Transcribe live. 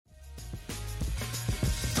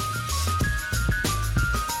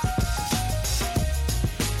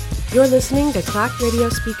You're listening to Clock Radio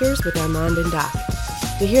Speakers with Armond and Doc.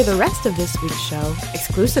 To hear the rest of this week's show,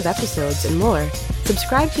 exclusive episodes, and more,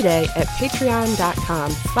 subscribe today at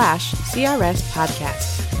patreon.com/CRS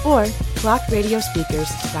podcast or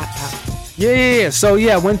clockradiospeakers.com. Yeah. So,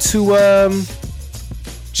 I went to,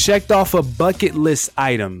 checked off a bucket list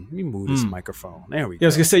item. Let me move this microphone. There we go. I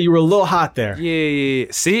was going to say, you were a little hot there. Yeah.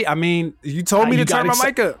 See, I mean, you told me to turn my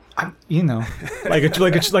mic up. Like a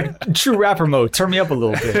true rapper mode. Turn me up a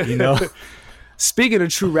little bit, Speaking of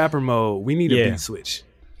true rapper mode, we need a beat switch.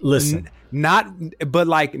 Listen, not in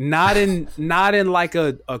like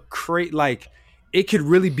a crate. Like it could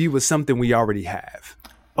really be with something we already have.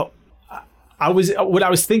 I was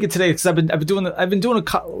thinking today, because I've been doing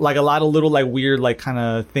a lot of little like weird like kind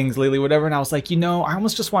of things lately, whatever. And I was like, I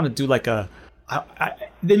almost just want to do like in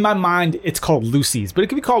my mind it's called Lucy's, but it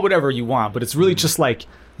can be called whatever you want. But it's really just like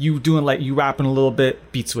you doing like you rapping a little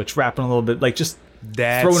bit, beat switch, rapping a little bit, like just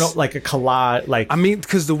throwing up like a collage. Like I mean,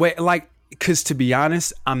 because to be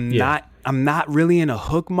honest, I'm not really in a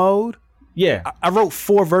hook mode. Yeah, I wrote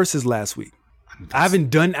 4 verses last week. I haven't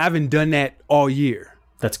done that all year.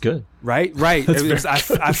 That's good. Right.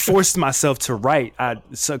 I forced myself to write. I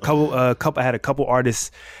had a couple artists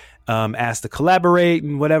asked to collaborate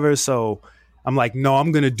and whatever. So I'm like, no,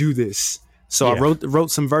 I'm gonna do this. So I wrote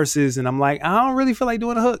some verses, and I'm like, I don't really feel like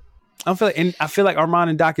doing a hook. I feel like Armond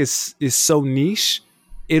and Doc is so niche,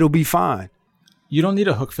 it'll be fine. You don't need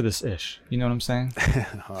a hook for this ish. You know what I'm saying?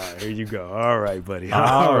 All right, here you go. All right, buddy.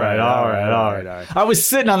 All right. I was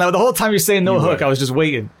sitting on that the whole time you're saying no hook. I was just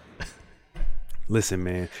waiting. Listen,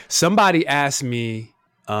 man. Somebody asked me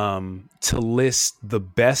to list the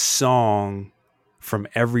best song from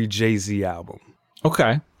every Jay-Z album.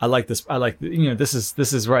 Okay, I like this.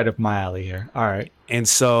 This is right up my alley here. All right. And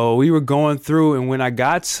so we were going through, and when I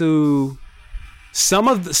got to some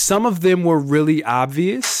of them were really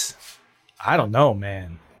obvious. I don't know,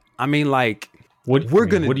 man. I mean, like we're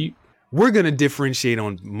gonna differentiate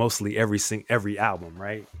on mostly every album,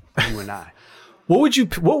 right? You and I. What would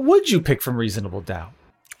you pick from Reasonable Doubt?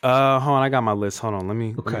 Hold on, I got my list. Hold on, let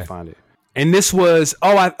me find it. And this was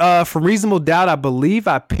from Reasonable Doubt, I believe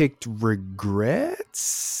I picked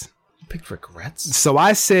Regrets. You picked Regrets? So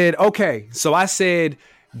I said,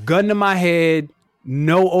 gun to my head,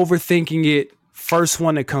 no overthinking it, first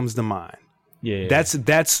one that comes to mind. Yeah.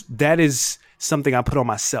 That is something I put on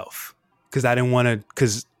myself because I didn't want to.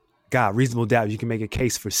 Because Reasonable Doubt, you can make a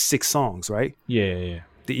case for 6 songs, right? Yeah.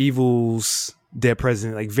 The Evils, Dead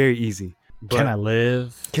President, like very easy. But Can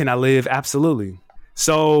I Live? Absolutely.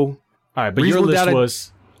 So, all right, but your list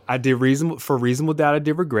was I did Reasonable Doubt. I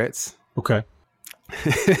did Regrets. Okay.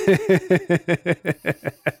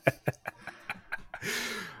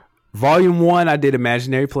 Volume 1, I did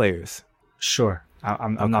Imaginary Players. Sure.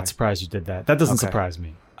 I'm not surprised you did that. That doesn't surprise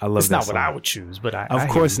me. I love it's that not song. what I would choose, but Of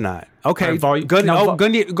course not. Okay, right,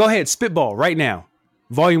 go ahead, spitball right now.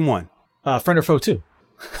 Volume 1. Friend or Foe 2.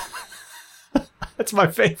 That's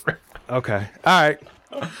my favorite. Okay. All right.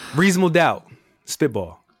 Reasonable Doubt.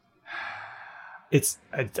 Spitball. I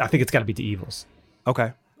think it's got to be The Evils.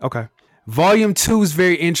 Okay. Volume 2 is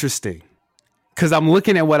very interesting because I'm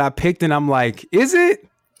looking at what I picked and I'm like, is it?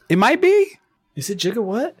 It might be. Is it Jigga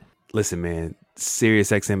What? Listen, man,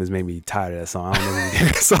 Sirius XM has made me tired of that song. I don't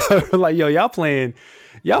know. So like, yo, y'all playing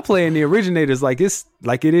the originators like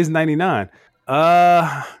it is 99.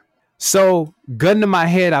 So, gun to my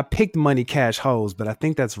head, I picked Money Cash Hoes, but I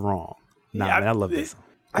think that's wrong. Man, I love this song.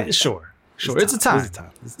 Sure. It's a time.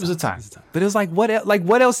 But it was like, what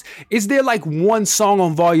else? Is there like one song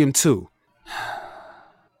on Volume 2?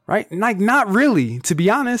 Right? Like, not really, to be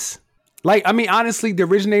honest. Like, I mean, honestly, the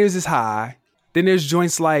originators is high. Then there's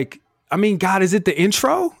joints like, I mean, God, is it the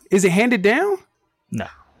intro? Is it Handed Down? No.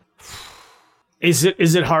 Is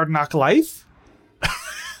it Hard Knock Life?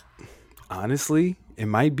 Honestly, it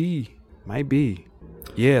might be.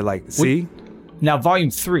 Yeah, like, see? Now, Volume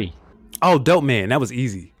 3. Oh, Dope Man. That was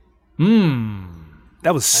easy.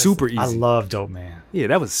 That was super easy. I love Dope Man. Yeah,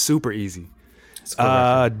 that was super easy.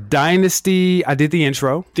 Dynasty, I did the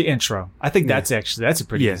intro. I think that's a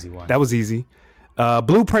pretty easy one. That was easy.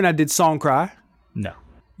 Blueprint, I did Song Cry. No.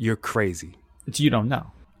 You're crazy. It's You Don't Know.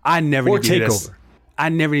 I never need to hear Takeover. I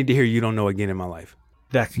never need to hear You Don't Know again in my life.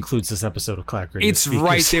 That concludes this episode of Clock Radio It's Speakers.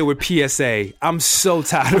 right there with PSA. I'm so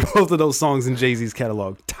tired of both of those songs in Jay-Z's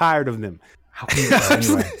catalog. Tired of them. How can you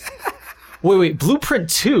anyway? Wait, Blueprint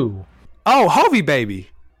 2. Oh, Hovey Baby.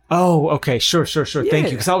 Oh, okay, sure. Yeah. Thank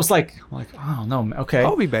you. Because I was like, oh no, okay.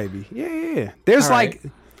 Hovey Baby. Yeah. There's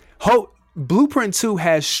Blueprint 2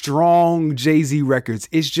 has strong Jay-Z records.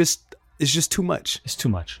 It's just too much. It's too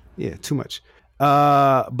much. Yeah, too much.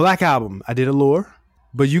 Black Album. I did Allure.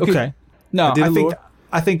 But you can. Okay. No, Allure?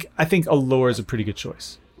 I think Allure is a pretty good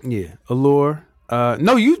choice. Yeah, Allure.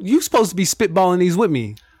 No, you supposed to be spitballing these with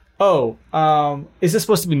me. Oh, is this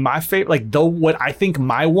supposed to be my favorite? Like what I think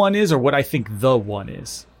my one is, or what I think the one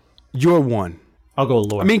is? Your one. I'll go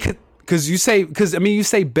Allure. I mean, because you say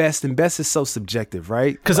best, and best is so subjective,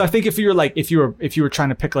 right? Because I think if you were trying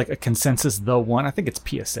to pick like a consensus the one, I think it's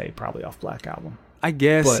PSA probably off Black Album. I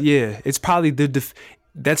guess, But it's probably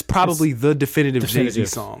that's probably the definitive Jay-Z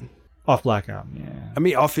song. Off Black Album, yeah. I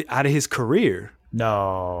mean, out of his career.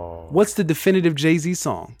 No. What's the definitive Jay-Z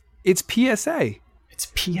song? It's PSA.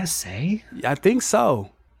 It's PSA? I think so.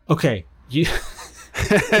 Okay.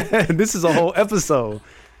 This is a whole episode.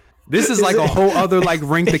 This is like a whole other like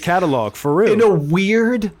rank the catalog for real. In a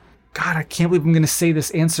weird, God, I can't believe I'm going to say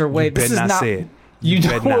this answer. Wait, this is not. Say it. You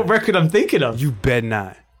know what record I'm thinking of? You bet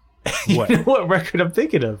not. What? You know what record I'm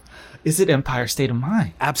thinking of? Is it Empire State of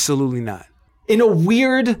Mind? Absolutely not. In a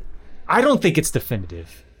weird, I don't think it's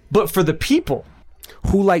definitive, but for the people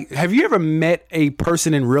who have you ever met a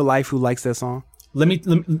person in real life who likes that song?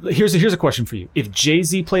 Here's a question for you. If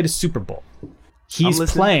Jay-Z played a Super Bowl, he's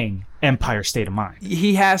playing Empire State of Mind.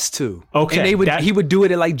 He has to. Okay. And he would do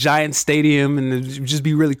it at like Giant Stadium, and it would just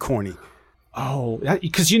be really corny. Oh,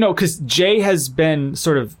 because Jay has been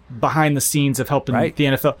sort of behind the scenes of helping the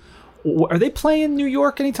NFL. Are they playing New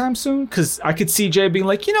York anytime soon? Because I could see Jay being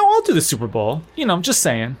like, I'll do the Super Bowl. I'm just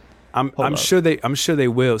saying. I'm sure they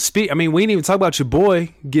will. I mean, we didn't even talk about your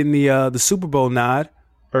boy getting the Super Bowl nod.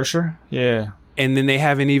 Ursher? Yeah. And then they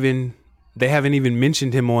haven't even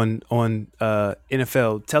mentioned him on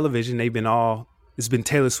NFL television. It's been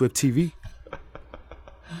Taylor Swift TV.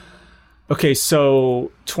 Okay,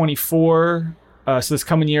 so 24. So this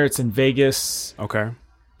coming year, it's in Vegas. Okay.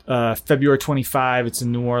 February 25, it's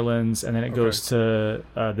in New Orleans, and then it goes to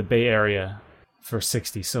the Bay Area for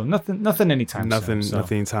 60. So nothing anytime soon.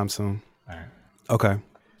 Nothing anytime soon. All right. Okay.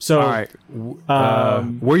 So all right.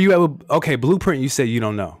 Were you ever okay? Blueprint. You said you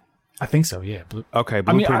don't know. I think so. Yeah. Okay.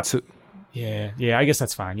 Blueprint 2. Yeah. I guess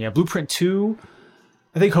that's fine. Yeah. Blueprint 2.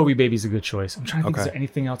 I think Hobie Baby's a good choice. I'm trying to think if there's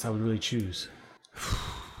anything else I would really choose.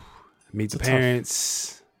 Meet the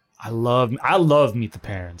Parents. I love Meet the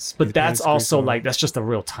Parents, but that's also like that's just a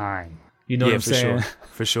real time. You know what I'm saying?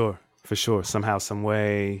 For sure. Somehow, some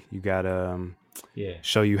way, you gotta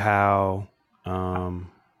show you how.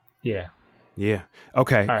 Yeah.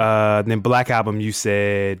 Okay. Right. Then Black Album, you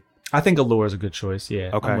said. I think Allure is a good choice.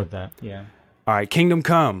 Yeah. Okay. I'm with that. Yeah. All right. Kingdom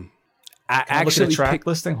Come. I actually look at the track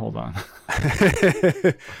listing. Hold on.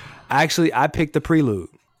 I picked the Prelude.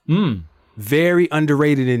 Very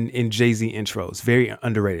underrated in Jay-Z intros. Very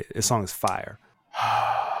underrated. This song is fire.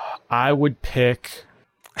 I would pick.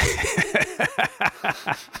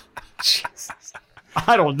 Jesus.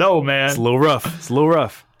 I don't know, man. It's a little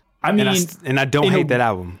rough. I mean, and I don't hate that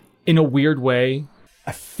album. In a weird way,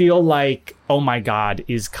 I feel like "Oh My God"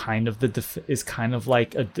 is kind of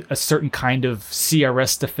like a certain kind of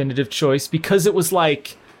CRS definitive choice because it was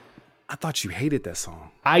like. I thought you hated that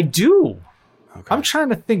song. I do. Okay. I'm trying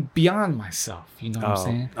to think beyond myself. You know what I'm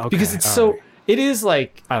saying? Okay. Because it's so. Right. It is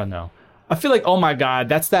like I don't know. I feel like "Oh My God,"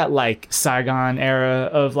 that's that like Saigon era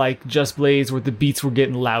of like Just Blaze where the beats were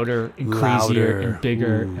getting louder and crazier and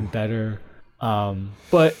bigger and better.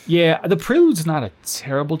 But yeah, the Prelude's not a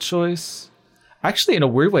terrible choice. Actually, in a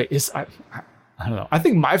weird way, I don't know. I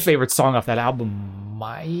think my favorite song off that album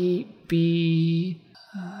might be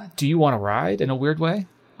 "Do You Want to Ride?" In a weird way.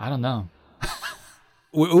 I don't know.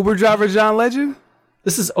 With Uber driver John Legend?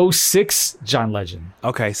 This is 06 John Legend.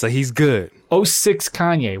 Okay, so he's good. 06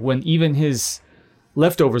 Kanye, when even his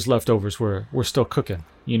leftovers were still cooking,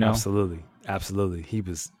 you know? Absolutely. He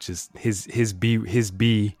was just his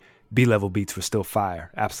B level beats were still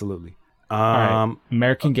fire. Absolutely. All right.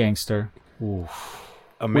 American Gangster. Ooh.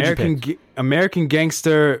 American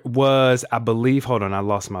Gangster was, I believe, hold on, I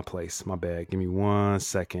lost my place. My bad. Give me 1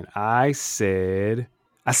 second. I said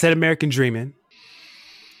American Dreamin'.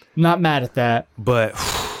 Not mad at that. But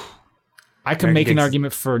I can make an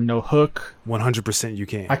argument for No Hook. 100% you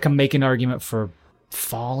can. I can make an argument for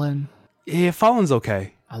Fallen. Yeah, Fallen's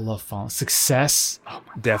okay. I love Fallen. Success. Oh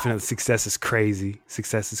my Definitely. God. Success is crazy.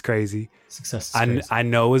 Success is crazy. I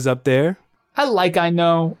Know is up there. I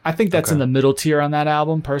Know. I think that's in the middle tier on that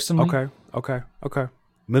album, personally. Okay.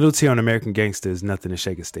 Middle tier on American Gangster is nothing to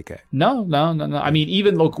shake a stick at. No. I mean,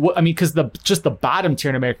 even look. Because just the bottom tier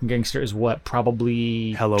in American Gangster is what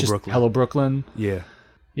probably Hello Brooklyn. Yeah.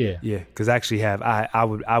 Yeah. Because I actually I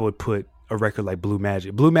would put a record like Blue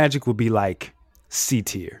Magic. Blue Magic would be like C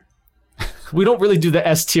tier. We don't really do the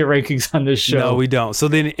S tier rankings on this show. No, we don't. So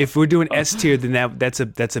then, if we're doing S tier, then that's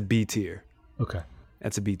a B tier. Okay.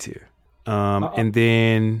 That's a B tier. And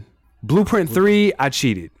then Blueprint 3, I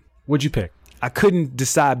cheated. What'd you pick? I couldn't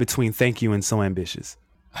decide between Thank You and So Ambitious.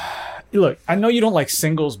 Look, I know you don't like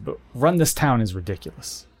singles, but Run This Town is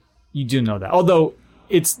ridiculous. You do know that. Although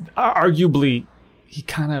it's arguably,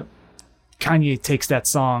 Kanye takes that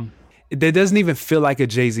song. It doesn't even feel like a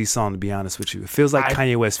Jay-Z song, to be honest with you. It feels like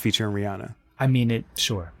Kanye West featuring Rihanna. I mean it,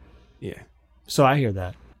 sure. Yeah. So I hear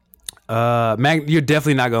that. You're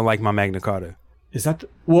definitely not gonna like my Magna Carta. Is that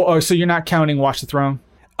so you're not counting Watch the Throne?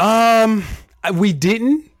 We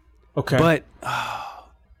didn't. Okay. But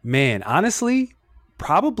man, honestly,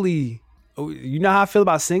 probably you know how I feel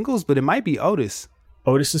about singles, but it might be Otis.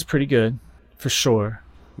 Otis is pretty good, for sure.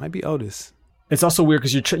 Might be Otis. It's also weird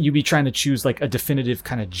because you be trying to choose like a definitive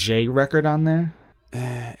kind of J record on there.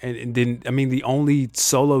 And then I mean the only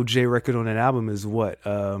solo J record on that album is what?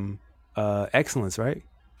 Excellence, right?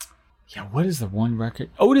 Yeah, what is the one record?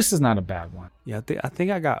 Otis is not a bad one. Yeah, I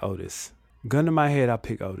think I got Otis. Gun to my head, I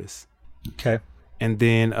pick Otis. Okay. And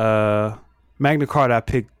then Magna Carta, I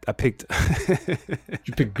picked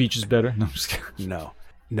You pick Beaches better? No, I'm just kidding.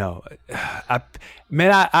 No. I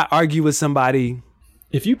argue with somebody.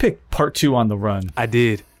 If you pick Part 2 on the Run. I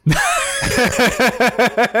did.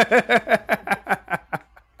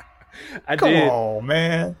 Come on,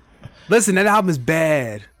 man. Listen, that album is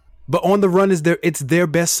bad. But On the Run it's their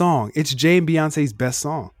best song. It's Jay and Beyonce's best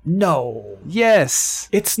song. No. Yes.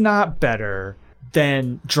 It's not better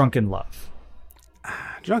than Drunken Love.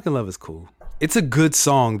 Drunken Love is cool. It's a good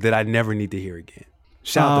song that I never need to hear again.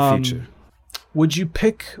 Shout out to Future. Would you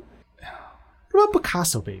pick... What about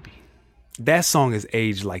Picasso Baby? That song is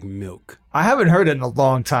aged like milk. I haven't heard it in a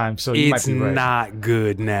long time, so you might be right. It's not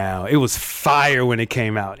good now. It was fire when it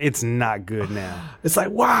came out. It's not good now. It's like,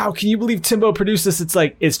 wow, can you believe Timbo produced this? It's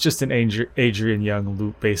like, it's just an Adrian Young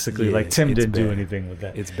loop, basically. Yeah, like, Tim didn't do bad. anything with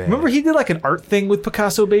that. It's bad. Remember he did like an art thing with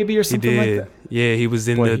Picasso Baby or something like that? Yeah, he was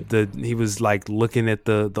in he was like looking at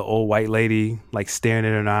the old white lady, like staring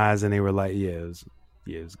in her eyes, and they were like, it was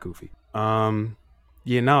goofy.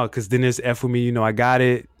 Because then there's F With Me, You Know I Got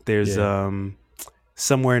It. There's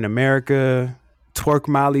Somewhere in America, Twerk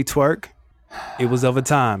Molly Twerk. It was of a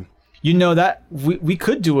time. You know that we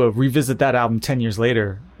could do a revisit that album 10 years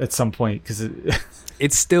later at some point because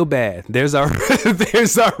it's still bad. There's our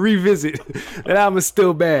revisit. That album is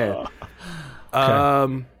still bad.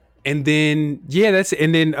 Okay. And then that's it.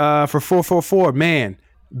 And then for 444, man,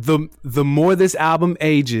 the more this album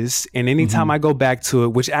ages, and anytime I go back to it,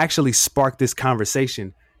 which actually sparked this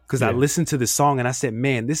conversation. Because I listened to the song and I said,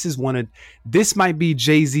 man, this might be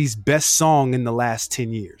Jay-Z's best song in the last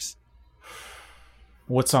 10 years.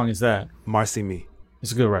 What song is that? Marcy Me.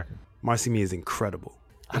 It's a good record. Marcy Me is incredible.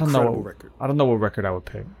 I don't know what record I would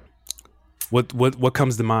pick. What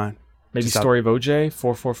comes to mind? Maybe Story of OJ,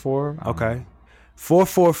 444. Okay.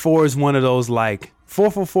 444 is one of those, like,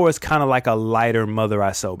 444 is kind of like a lighter Mother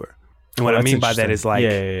I Sober. And what I mean by that is like,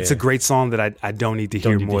 it's a great song that I don't need to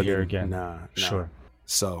hear more than again. Nah. Sure.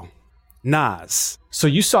 So, Nas. So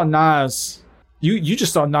you saw Nas. You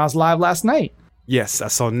just saw Nas live last night. Yes, I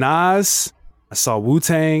saw Nas. I saw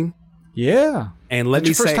Wu-Tang. Yeah. And let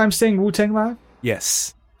me say, first time seeing Wu-Tang live?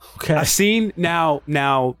 Yes. Okay. I've seen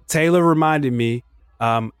now Taylor reminded me,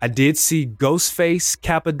 I did see Ghostface,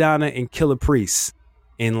 Capadonna, and Killah Priest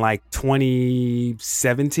in like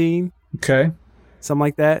 2017. Okay. Something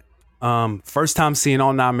like that. First time seeing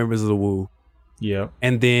all 9 members of the Wu. Yeah.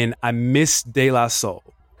 And then I missed De La Soul.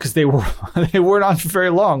 Because they weren't on for very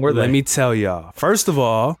long, were they? Let me tell y'all. First of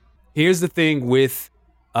all, here's the thing with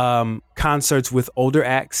concerts with older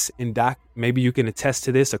acts, and Doc, maybe you can attest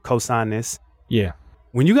to this or co-sign this. Yeah.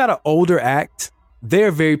 When you got an older act, they're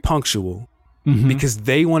very punctual because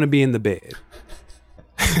they want to be in the bed.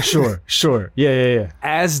 Sure. Yeah.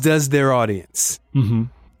 As does their audience. Mm-hmm.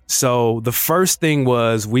 So the first thing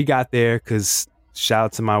was we got there because shout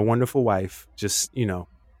out to my wonderful wife, just,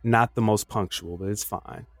 not the most punctual, but it's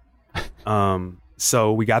fine.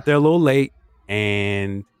 So we got there a little late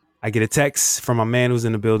and I get a text from my man who's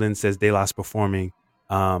in the building, says De La's performing.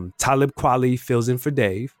 Talib Kweli fills in for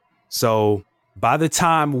Dave. So by the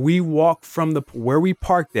time we walked from where we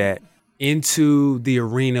parked at into the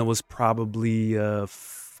arena was probably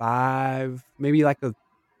maybe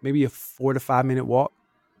a 4 to 5 minute walk.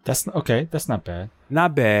 That's okay. That's not bad.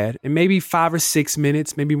 Not bad. And maybe 5 or 6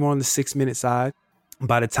 minutes, maybe more on the 6 minute side.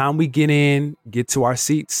 By the time we get to our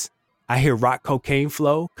seats, I hear Rock Cocaine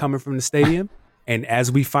Flow coming from the stadium. And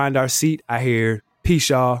as we find our seat, I hear, peace,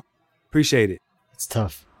 y'all. Appreciate it. It's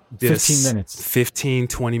tough. 15 minutes. 15,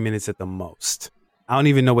 20 minutes at the most. I don't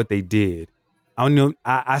even know what they did. I don't know.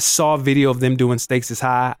 I saw a video of them doing Stakes is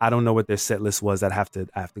High. I don't know what their set list was. I have to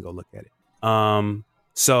go look at it.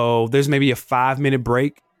 So there's maybe a 5-minute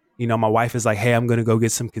break. You know, my wife is like, hey, I'm going to go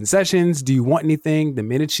get some concessions. Do you want anything? The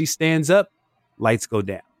minute she stands up, lights go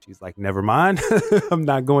down. She's like, never mind. I'm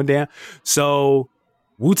not going down. So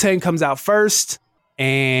Wu-Tang comes out first,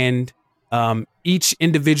 and each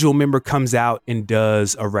individual member comes out and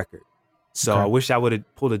does a record. So I wish I would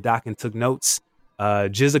have pulled a doc and took notes.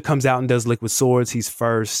 GZA comes out and does Liquid Swords. He's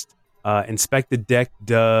first. Inspector Deck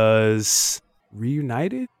does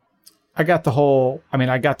Reunited. I got the whole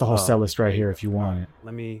set list right here if you want it.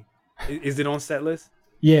 Let me. Is it on set list?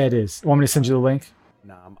 Yeah, it is. Want me to send you the link?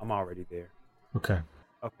 Nah, I'm already there. Okay,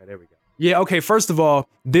 there we go. Yeah, okay. First of all,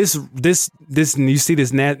 this you see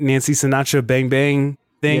this Nancy Sinatra Bang Bang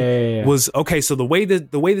thing was okay. So the way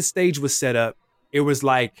the stage was set up, it was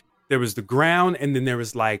like there was the ground, and then there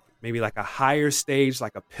was like maybe like a higher stage,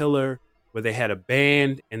 like a pillar where they had a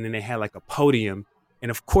band, and then they had like a podium. And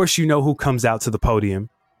of course, you know who comes out to the podium.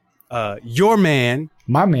 Your man.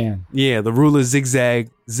 My man. Yeah, the ruler Zigzag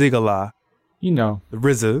Zigala. You know. The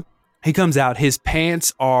RZA. He comes out. His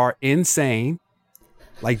pants are insane.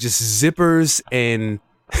 Like just zippers and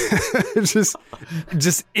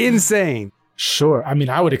just insane. Sure. I mean,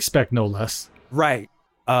 I would expect no less. Right.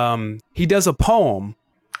 He does a poem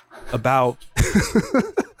about...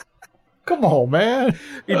 Come on, man.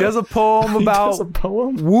 He does a poem about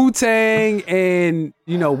Wu-Tang and,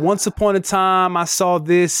 you know, once upon a time I saw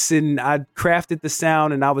this and I crafted the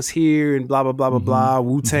sound and I was here and blah, blah, blah, blah, blah.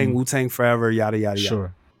 Wu-Tang, Wu-Tang forever, yada, yada,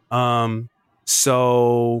 yada. Sure.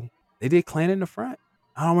 So they did Clan in the Front.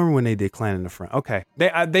 I don't remember when they did Clan in the Front. Okay.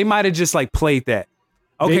 They might have just like played that.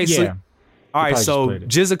 Okay. All right. So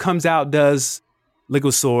GZA comes out, does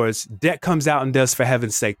Liquid Swords. Deck comes out and does For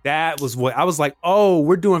Heaven's Sake. That was what I was like, oh,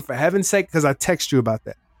 we're doing For Heaven's Sake, because I text you about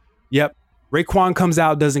that. Yep. Raekwon comes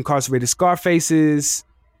out, does Incarcerated Scarfaces.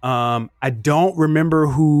 I don't remember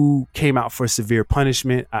who came out for Severe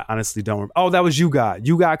Punishment. I honestly don't remember. Oh, that was You God.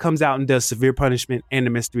 You God comes out and does Severe Punishment and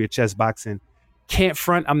The Mystery of Chess Boxing. Can't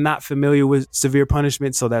front, I'm not familiar with Severe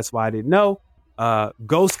Punishment, so that's why I didn't know.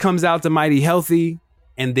 Ghost comes out to Mighty Healthy,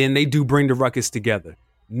 and then they do Bring the Ruckus together.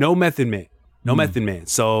 No Method Man. No Method Man.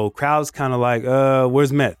 So crowd's kind of like,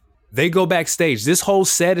 where's Meth? They go backstage. This whole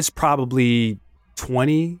set is probably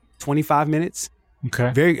 20, 25 minutes.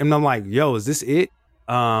 Okay. And I'm like, yo, is this it?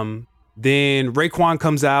 Then Raekwon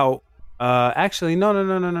comes out. Actually, no.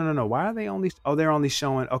 Why are they only? Oh, they're only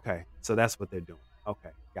showing. Okay, so that's what they're doing.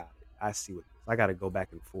 Okay, got it. I see what. I got to go back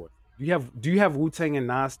and forth. Do you have Wu-Tang and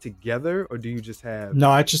Nas together, or do you just have?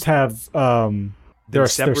 No, I just have. They're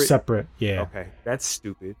separate. Yeah. Okay, that's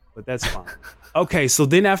stupid, but that's fine. Okay, so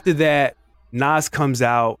then after that, Nas comes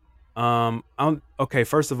out. Okay,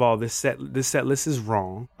 first of all, this set list is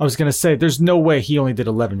wrong. I was gonna say, there's no way he only did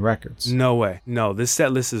 11 records. No way. No, this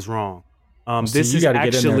set list is wrong. This is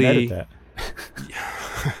actually. Get in there and edit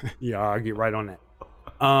that. Yeah, I'll get right on that.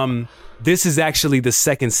 This is actually the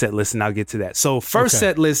second set list, and I'll get to that. So first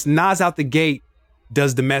set list, Nas out the gate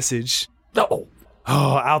does The Message. Oh,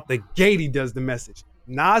 out the gate he does The Message.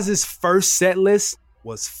 Nas's first set list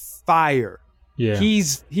was fire. Yeah.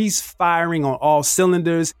 He's firing on all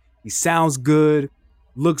cylinders. He sounds good,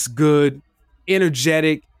 looks good,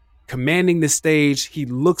 energetic, commanding the stage. He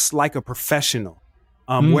looks like a professional.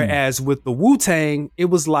 Whereas with the Wu-Tang, it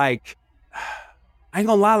was like, I ain't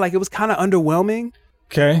gonna lie, like it was kind of underwhelming.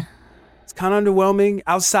 Okay. It's kind of underwhelming.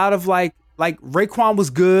 Outside of like Raekwon was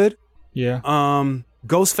good. Yeah.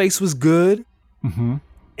 Ghostface was good. Mm-hmm.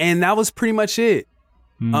 And that was pretty much it.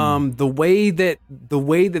 The way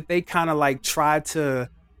that they kind of like tried to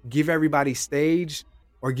give everybody stage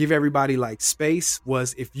or give everybody like space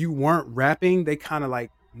was, if you weren't rapping, they kind of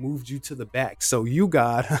like moved you to the back. So You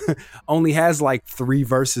God only has like 3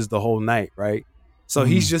 verses the whole night, right? So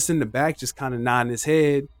he's just in the back, just kind of nodding his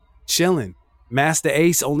head, chilling. Master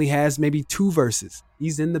Ace only has maybe 2 verses.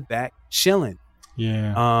 He's in the back, chilling.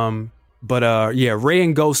 Yeah. But Ray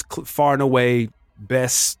and Ghost far and away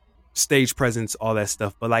best stage presence, all that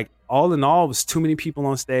stuff. But like all in all, it was too many people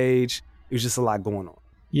on stage. It was just a lot going on.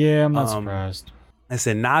 Yeah, I'm not surprised. I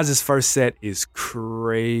said Nas's first set is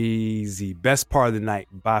crazy. Best part of the night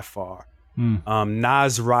by far.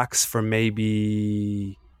 Nas rocks for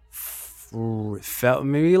maybe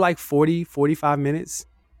like 40, 45 minutes.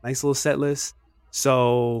 Nice little set list.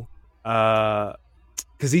 So,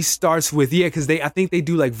 because he starts with I think they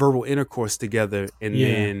do like verbal intercourse together, and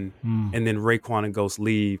then Raekwon and Ghost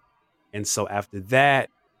leave, and so after that,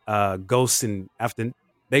 Ghost and after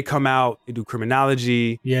they come out, they do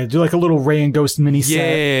Criminology. Yeah, do like a little Ray and Ghost mini set.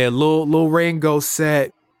 Yeah, little Ray and Ghost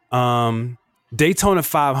set. Daytona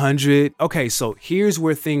 500. Okay, so here's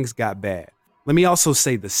where things got bad. Let me also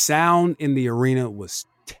say the sound in the arena was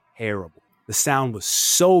terrible. The sound was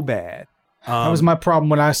so bad. That was my problem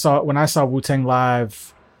when I saw Wu-Tang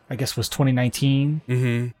live. I guess it was 2019.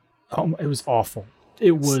 Mm-hmm. It was awful.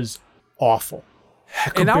 It was awful. I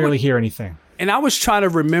could barely hear anything. And I was trying to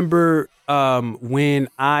remember when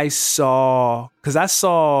I saw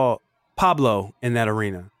Pablo in that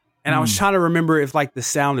arena. And I was trying to remember if like the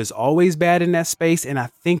sound is always bad in that space. And I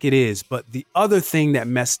think it is. But the other thing that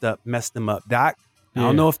messed them up, Doc, I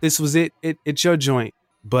don't know if this was it's your joint,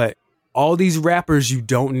 but all these rappers, you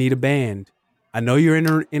don't need a band. I know you're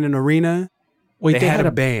in an arena. Wait, they had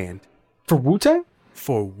a band. For Wu-Tang?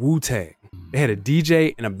 For Wu-Tang. They had a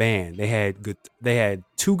DJ and a band. They had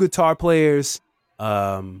 2 guitar players.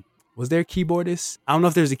 Was there a keyboardist? I don't know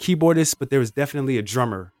if there's a keyboardist, but there was definitely a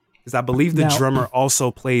drummer. Because I believe the drummer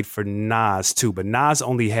also played for Nas too, but Nas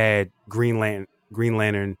only had Green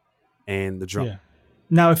Lantern and the drum. Yeah.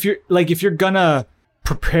 Now, if you're gonna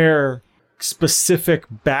prepare specific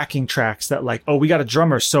backing tracks that like, oh, we got a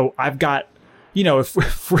drummer, so I've got, if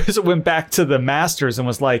RZA went back to the masters and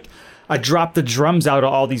was like, I dropped the drums out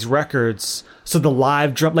of all these records, so the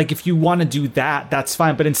live drum, like if you want to do that, that's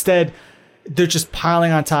fine. But instead, they're just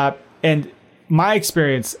piling on top. And my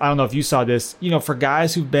experience, I don't know if you saw this, for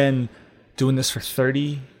guys who've been doing this for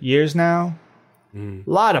 30 years now, a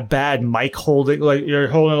lot of bad mic holding, like you're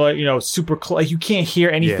holding like, super close, like you can't hear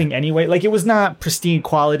anything anyway. Like it was not pristine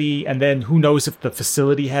quality. And then who knows if the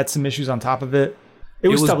facility had some issues on top of it. It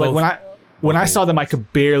was tough. Like when I saw them, I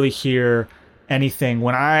could barely hear anything.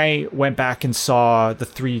 When I went back and saw the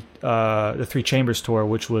three Chambers tour,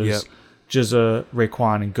 which was Jizza,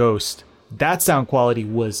 Raekwon, and Ghost, that sound quality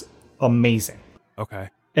was amazing. Okay.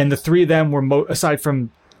 And the 3 of them were aside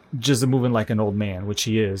from Jizza moving like an old man, which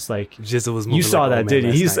he is. Like Jizza was moving. You saw that, did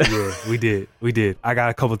you? Yeah, we did. I got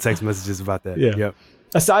a couple text messages about that. Yeah. Yep.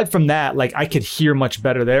 Aside from that, like I could hear much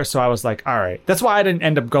better there, so I was like, all right. That's why I didn't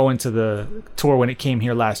end up going to the tour when it came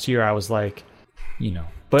here last year. I was like,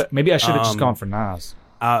 but maybe I should have just gone for Nas.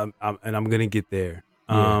 And I'm gonna get there.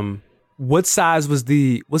 Yeah. What size was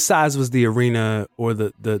the arena or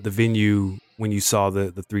the venue when you saw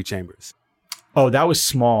the 3 Chambers? Oh, that was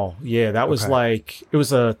small. Yeah, that was like, it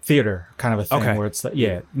was a theater kind of a thing where it's like,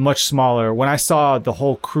 much smaller. When I saw the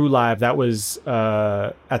whole crew live, that was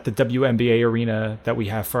at the WNBA arena that we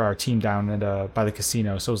have for our team down at by the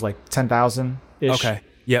casino. So it was like 10,000-ish. Okay.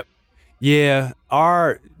 Yep. Yeah.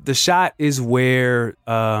 The shot is where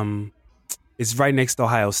it's right next to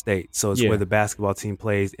Ohio State. So it's where the basketball team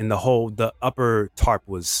plays. And the upper tarp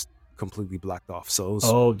was completely blocked off. So it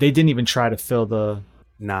was, they didn't even try to fill the...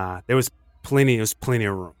 Nah, there was plenty of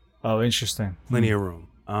room. Oh, interesting. Plenty of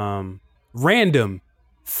room. Random,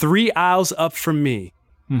 3 aisles up from me.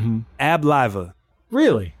 Ab Liva.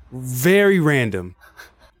 Really? Very random.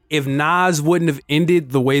 If Nas wouldn't have ended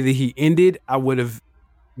the way that he ended, I would have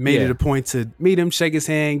made it a point to meet him, shake his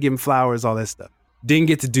hand, give him flowers, all that stuff. Didn't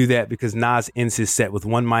get to do that because Nas ends his set with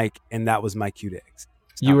 1 mic, and that was my cue to exit.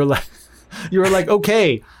 You were like,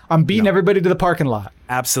 okay, I'm beating everybody to the parking lot.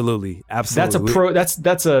 Absolutely. That's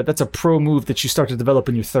a pro move that you start to develop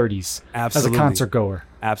in your 30s. Absolutely. As a concert goer.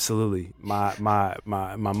 Absolutely. My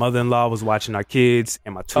mother-in-law was watching our kids,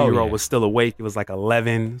 and my 2-year-old was still awake. It was like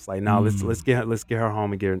 11. It's like, no, let's get her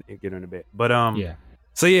home and get her in the bed. But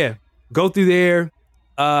so yeah, go through there.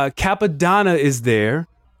 Capadonna is there.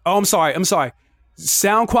 Oh, I'm sorry.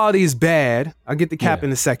 Sound quality is bad. I'll get the cap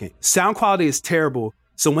in a second. Sound quality is terrible.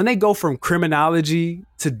 So when they go from Criminology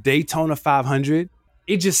to Daytona 500,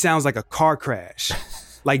 it just sounds like a car crash.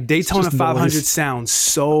 Like Daytona 500 sounds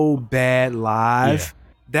so bad live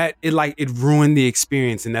that it ruined the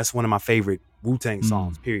experience. And that's one of my favorite Wu-Tang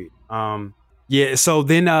songs, period. So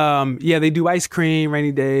then, they do Ice Cream,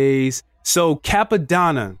 Rainy Days. So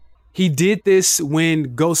Capadonna, he did this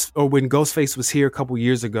when Ghostface was here a couple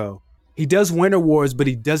years ago. He does Winter Wars, but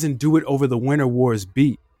he doesn't do it over the Winter Wars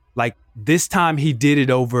beat. Like this time he did it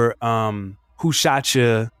over Who Shot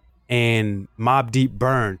Ya and Mobb Deep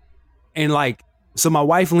Burn. And like, so my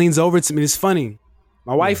wife leans over to me. It's funny.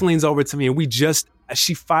 My wife leans over to me and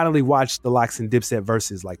she finally watched the Locks and Dipset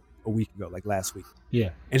verses like a week ago, like last week. Yeah.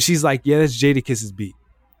 And she's like, yeah, that's Jadakiss's beat.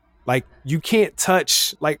 Like you can't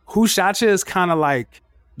touch, like Who Shot Ya is kind of like,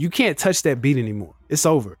 you can't touch that beat anymore. It's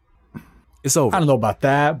over. It's over. I don't know about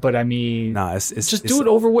that, but I mean, nah, it's just do it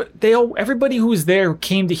over. What everybody who was there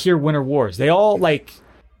came to hear Winter Wars. They all like,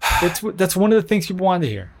 that's one of the things people wanted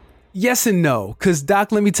to hear. Yes and no, because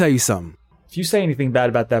Doc, let me tell you something. If you say anything bad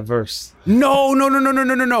about that verse, no,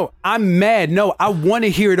 I'm mad. No, I want to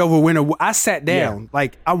hear it over Winter. I sat down,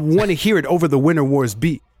 like I want to hear it over the Winter Wars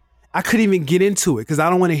beat. I couldn't even get into it because I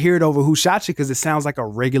don't want to hear it over Who Shot Ya because it sounds like a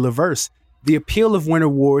regular verse. The appeal of Winter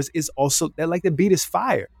Wars is also that like the beat is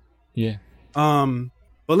fire. Yeah.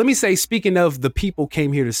 But let me say, speaking of the people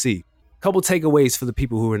came here to see, couple takeaways for the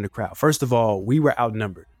people who were in the crowd. First of all, we were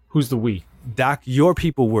outnumbered. Who's the we? Doc, your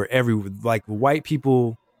people were everywhere. Like white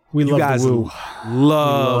people, We you love guys the Wu.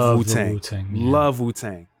 love We the Wu-Tang. Wu-Tang, yeah. Love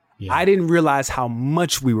Wu-Tang. Yeah. I didn't realize how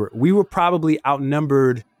much we were. We were probably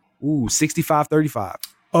outnumbered, 65-35.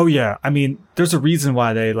 Oh yeah, I mean, there's a reason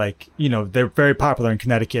why they they're very popular in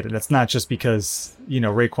Connecticut, and it's not just because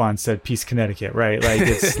Raekwon said "Peace, Connecticut," right? Like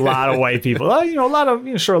it's a lot of white people, a lot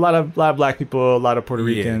of black people, a lot of Puerto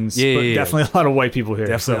Ricans, but definitely a lot of white people here.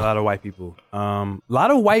 Definitely a lot of white people. A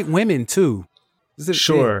lot of white women too.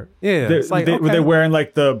 Sure, yeah. Were they wearing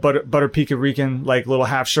like the butter Puerto Rican like little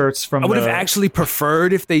half shirts from? I would have actually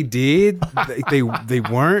preferred if they did. they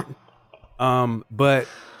weren't. But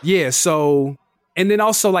yeah, so. And then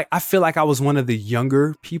also, like, I feel like I was one of the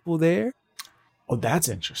younger people there. Oh, that's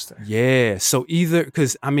interesting. Yeah. So either,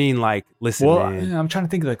 because, I mean, like, listen, man. I'm trying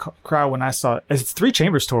to think of the crowd when I saw it. It's 3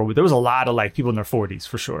 Chambers tour. There was a lot of, like, people in their 40s,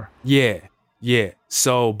 for sure. Yeah. Yeah.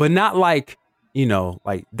 So, but not like,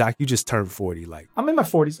 like, Doc, you just turned 40. Like, I'm in my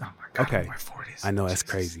 40s. Oh, my God. Okay. I'm in my 40s. I know, that's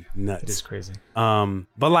crazy. Nuts. It is crazy.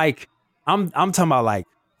 But, like, I'm talking about, like,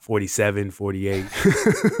 47, 48.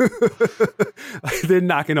 Like, they're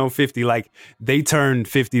knocking on 50. Like, they turned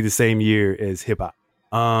 50 the same year as hip hop.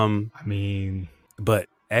 I mean, but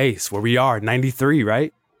hey, it's where we are, 93,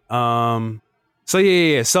 right? So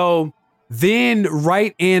yeah. So then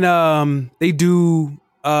right in they do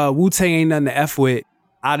Wu-Tang Ain't Nothing to F With.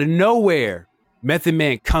 Out of nowhere, Method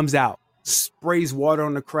Man comes out, sprays water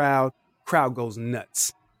on the crowd goes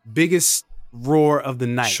nuts. Biggest roar of the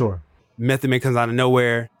night. Sure. Method Man comes out of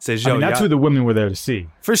nowhere, says, yo, that's who the women were there to see.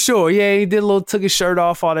 For sure. Yeah, he did took his shirt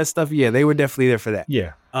off, all that stuff. Yeah, they were definitely there for that.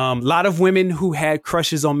 Yeah. A lot of women who had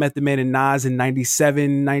crushes on Method Man and Nas in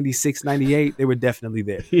 97, 96, 98, they were definitely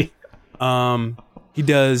there. He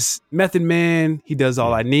does Method Man, he does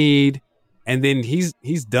All I Need, and then he's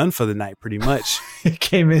done for the night pretty much. He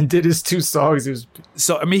came in, did his 2 songs.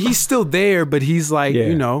 So, I mean, he's still there, but he's like,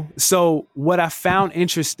 So what I found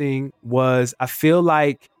interesting was I feel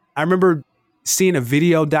like I remember seeing a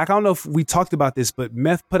video, Doc, I don't know if we talked about this, but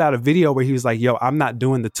Meth put out a video where he was like, yo, I'm not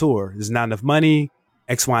doing the tour. There's not enough money.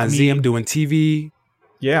 X, Y, and Z. I'm doing TV.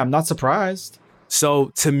 Yeah, I'm not surprised.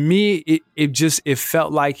 So to me, it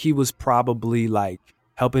felt like he was probably like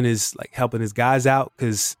helping his guys out.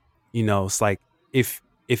 Cause it's like, if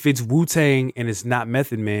it's Wu-Tang and it's not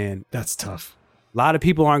Method Man, that's tough. A lot of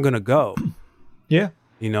people aren't going to go. Yeah.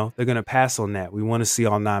 They're going to pass on that. We want to see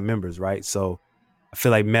all 9 members. Right. So I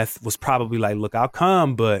feel like Meth was probably like, look, I'll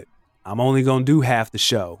come, but I'm only going to do half the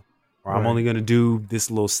show, or I'm only going to do this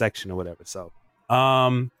little section or whatever. So,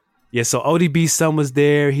 so ODB's son was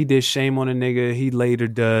there. He did Shame on a Nigga. He later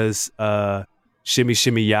does Shimmy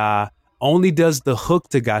Shimmy Ya. Only does the hook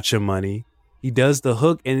to Got Your Money. He does the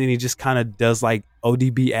hook, and then he just kind of does like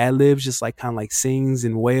ODB ad-libs, just like kind of like sings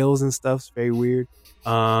and wails and stuff. It's very weird.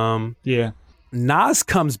 Yeah. Nas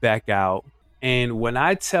comes back out, and when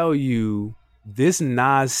I tell you, this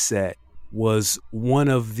Nas set was one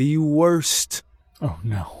of the worst. Oh,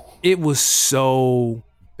 no. It was so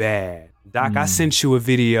bad. Doc, I sent you a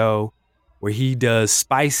video where he does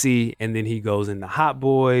Spicy and then he goes into Hot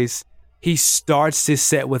Boys. He starts his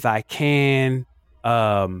set with I Can.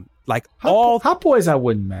 Hot Boys, I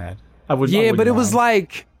wouldn't mad. I wouldn't. Yeah, but it was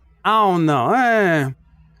like, I don't know.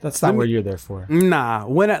 That's not what you're there for. Nah.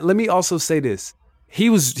 Let me also say this.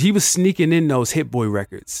 He was sneaking in those Hit Boy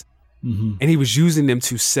records. Mm-hmm. And he was using them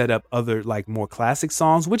to set up other like more classic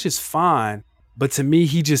songs, which is fine. But to me,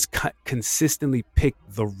 he just consistently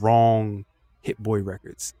picked the wrong Hit Boy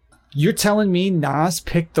records. You're telling me Nas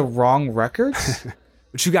picked the wrong records?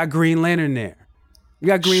 But you got Green Lantern there. You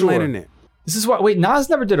got Green Lantern there. This is why. Wait, Nas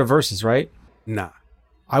never did a versus, right? Nah.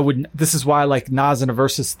 I wouldn't. This is why like Nas in a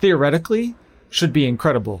versus theoretically should be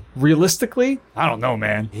incredible. Realistically, I don't know,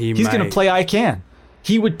 man. He's gonna play I Can.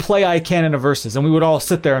 He would play I Can in a versus, and we would all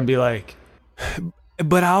sit there and be like.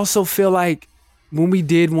 But I also feel like when we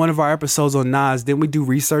did one of our episodes on Nas, didn't we do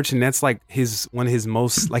research, and that's like one of his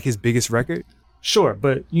most like his biggest record? Sure,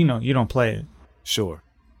 but you don't play it. Sure,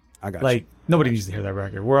 I got like you. Nobody needs to hear that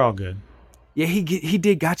record. We're all good. Yeah, he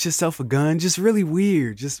did Got Yourself a Gun, just really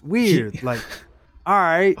weird, like, all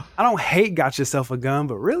right, I don't hate Got Yourself a Gun,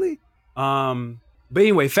 but really, but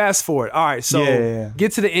anyway, fast forward. All right, so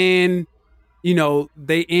get to the end.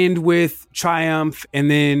 They end with Triumph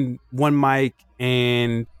and then One Mic.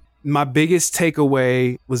 And my biggest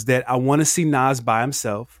takeaway was that I want to see Nas by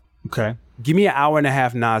himself. Okay. Give me an hour and a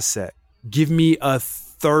half Nas set. Give me a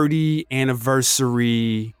 30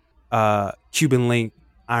 anniversary Cuban Link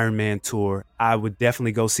Iron Man tour. I would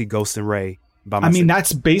definitely go see Ghost and Ray by I myself. mean,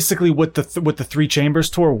 that's basically what the Three Chambers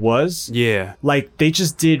tour was. Yeah. Like they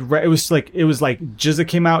just did. It was like Jizza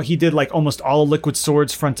came out. He did like almost all of Liquid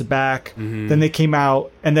Swords front to back. Then they came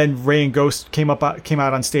out, and then Ray and Ghost came out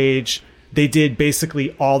on stage. They did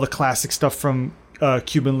basically all the classic stuff from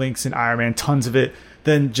Cuban Links and Iron Man, tons of it.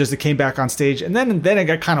 Then Jizza came back on stage, and then it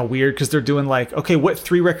got kind of weird because they're doing like, okay, what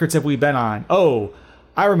 3 records have we been on? Oh,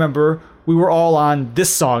 I remember we were all on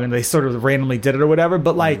this song, and they sort of randomly did it or whatever.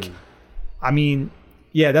 But like, I mean,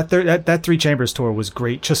 yeah, that Three Chambers tour was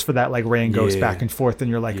great just for that like Ray and Ghost back and forth, and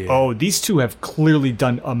you're like, oh, these two have clearly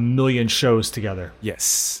done a million shows together.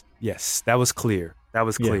 Yes, that was clear.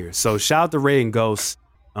 So shout out to Ray and Ghost.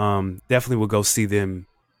 Definitely will go see them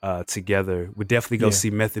together. Would definitely go see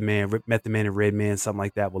Method Man and Redman, something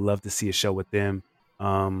like that. Would love to see a show with them.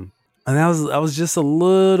 And I was just a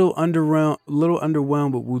little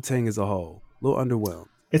underwhelmed with Wu-Tang as a whole. A little underwhelmed.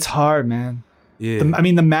 It's hard, man. Yeah. I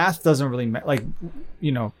mean, the math doesn't really like,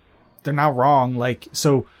 you know, they're not wrong. Like,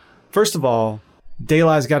 so first of all, De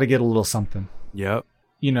La's got to get a little something. Yep.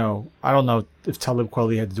 You know, I don't know if Talib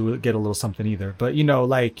Kweli had to get a little something either, but you know,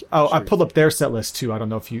 like, sure. I pulled up their set list too. I don't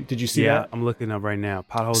know if did you see that? Yeah, I'm looking up right now.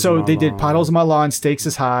 Potholes. So they did Potholes in My Lawn, Stakes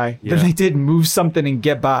is High. Yeah. Then they did Move Something and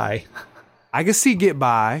Get By. I can see Get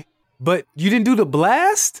By, but you didn't do the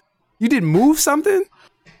blast? You didn't Move Something?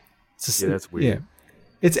 Yeah, that's weird.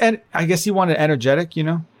 Yeah. I guess he wanted energetic, you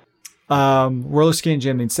know? Roller Skating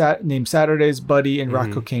Jam named Saturdays, Buddy, and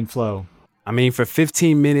Rock Cocaine Flow. I mean, for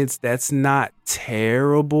 15 minutes, that's not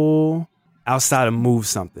terrible outside of Move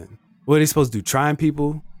Something. What are they supposed to do? Trying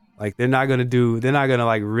people? Like, they're not going to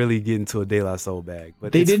like really get into a De La Soul bag,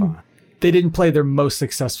 but it's fine. They didn't play their most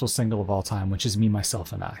successful single of all time, which is Me,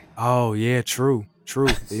 Myself, and I. Oh, yeah, true.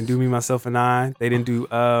 They didn't do Me, Myself, and I. They didn't do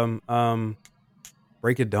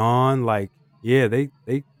Break of Dawn. Like, yeah, they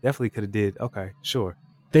definitely could have did. Okay, sure.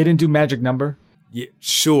 They didn't do Magic Number. Yeah,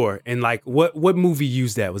 sure. And like, what movie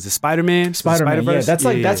used that? Was it Spider-Man? Spider-Man. Yeah,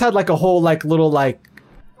 that's had like a whole like little like.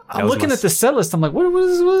 I'm looking at the set list. I'm like, what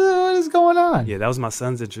is going on? Yeah, that was my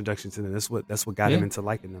son's introduction to them. That's what got him into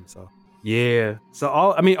liking them. So yeah. So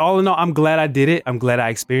all in all, I'm glad I did it. I'm glad I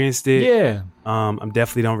experienced it. Yeah. I'm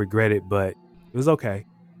definitely don't regret it, but it was okay.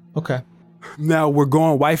 Okay. Now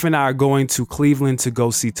wife and I are going to Cleveland to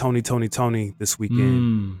go see Tony this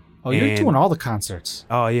weekend. Oh, you're doing all the concerts.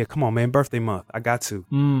 Oh yeah, come on, man! Birthday month, I got to.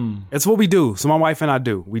 It's what we do. So my wife and I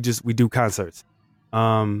do. We do concerts.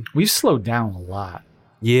 We've slowed down a lot.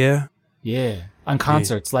 Yeah. On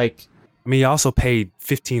concerts, like. I mean, you also paid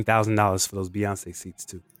 $15,000 for those Beyonce seats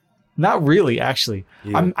too. Not really, actually.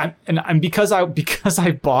 Yeah. I'm because I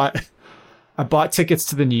bought tickets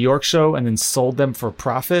to the New York show and then sold them for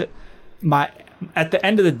profit. At the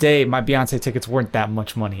end of the day, my Beyonce tickets weren't that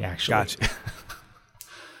much money, actually. Gotcha.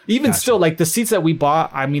 Even still, like the seats that we bought,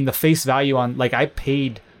 I mean, the face value on, like, I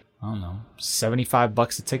paid, I don't know,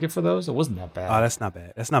 $75 a ticket for those. It wasn't that bad. Oh, that's not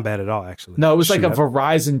bad. That's not bad at all, actually. No, it was like a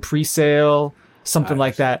Verizon pre-sale, something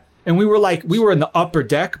like that. And we were in the upper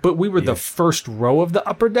deck, but we were the first row of the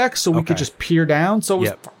upper deck, so we could just peer down. So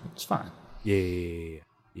it was fine. Yeah.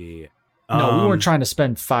 No, we weren't trying to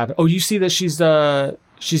spend $5. Oh, you see that she's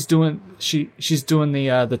doing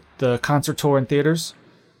the concert tour in theaters.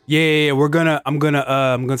 Yeah. I'm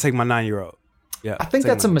gonna take my 9-year-old. Yeah. I think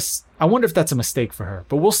that's I wonder if that's a mistake for her,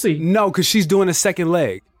 but we'll see. No, because she's doing a second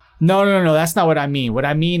leg. No. That's not what I mean. What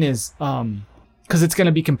I mean is, because it's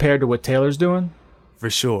gonna be compared to what Taylor's doing. For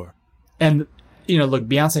sure. And look,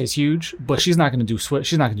 Beyonce is huge, but she's not gonna do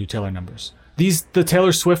Taylor numbers. The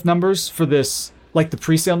Taylor Swift numbers for this, like the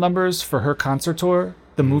pre-sale numbers for her concert tour,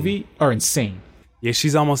 the movie, are insane. Yeah,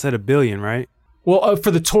 she's almost at $1 billion, right? Well,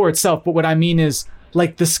 for the tour itself, but what I mean is,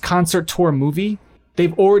 like this concert tour movie,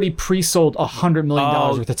 they've already pre-sold $100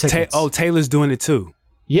 million worth of tickets. Taylor's doing it too.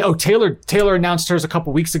 Yeah. Taylor announced hers a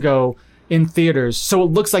couple weeks ago in theaters, so it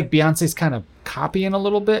looks like Beyonce's kind of copying a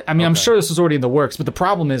little bit. I mean, I'm sure this was already in the works, but the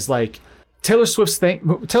problem is like Taylor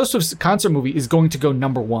Swift's concert movie is going to go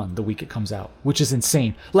 #1 the week it comes out, which is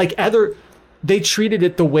insane. Like they treated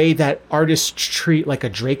it the way that artists treat like a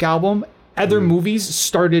Drake album. Other movies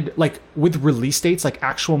started like with release dates, like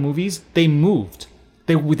actual movies. They moved.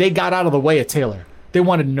 They got out of the way of Taylor. They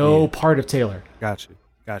wanted no part of Taylor. Got you.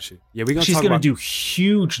 Yeah, she's going to do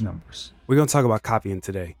huge numbers. We're going to talk about copying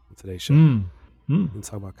today on today's show. We're going to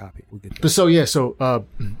talk about copy. We'll get there. So the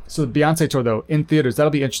Beyonce tour though in theaters, that'll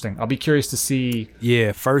be interesting. I'll be curious to see.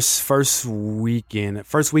 Yeah, first weekend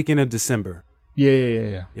of December.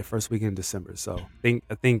 Yeah. Yeah, first weekend of December. So I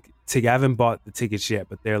think I haven't bought the tickets yet,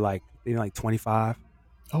 but they're like 25.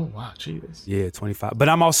 Oh wow, Jesus. Yeah, 25. But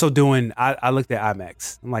I'm also doing. I looked at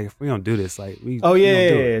IMAX. I'm like, if we don't do this, like we. Oh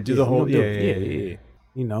yeah, do the whole. Yeah.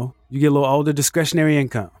 you know, you get a little older, discretionary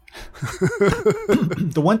income.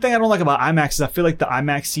 The one thing I don't like about IMAX is I feel like the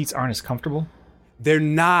IMAX seats aren't as comfortable. They're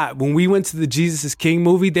not. When we went to the Jesus is King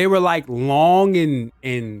movie, they were like long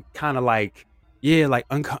and kind of like, like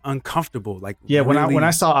uncomfortable. Like, yeah, really... when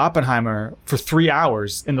I saw Oppenheimer for 3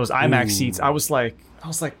 hours in those IMAX seats, I was like,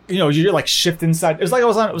 you know, you're like shift inside. It was like I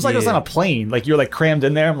was on a plane. Like you're like crammed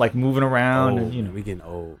in there, I'm like moving around, and you know, we getting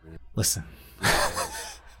old, man. Listen,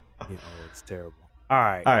 it's terrible. All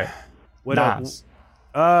right. What Nas.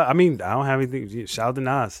 I mean, I don't have anything. Shout out to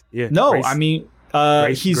Nas. Yeah. No, great, I mean,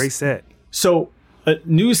 he's great set. So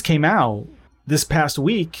news came out this past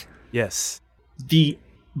week. Yes. The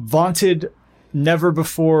vaunted, never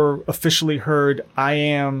before officially heard I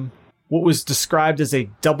Am, what was described as a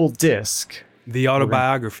double disc. The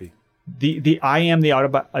autobiography. The I Am the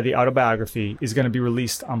autobiography is going to be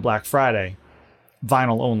released on Black Friday.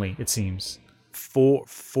 Vinyl only, it seems.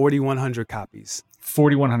 4,100 copies.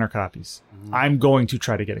 4,100 copies. I'm going to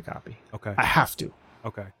try to get a copy. Okay. I have to.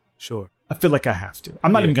 Okay. Sure. I feel like I have to.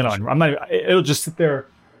 I'm not even going to. It'll just sit there.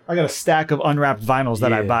 I got a stack of unwrapped vinyls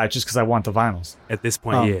that I buy just because I want the vinyls. At this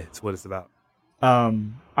point, it's what it's about.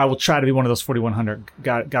 I will try to be one of those 4,100.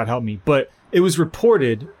 God help me. But it was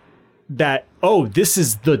reported that, this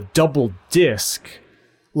is the double disc,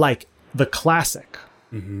 like the classic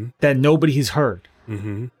that nobody has heard.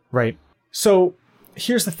 Mm-hmm. Right. So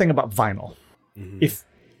here's the thing about vinyl. Mm-hmm.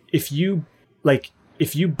 If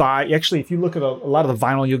you buy, actually, if you look at a lot of the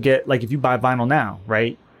vinyl you'll get, like if you buy vinyl now,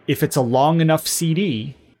 right? If it's a long enough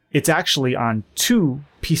CD, it's actually on 2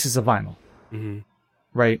 pieces of vinyl,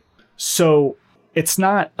 right? So it's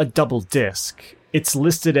not a double disc. It's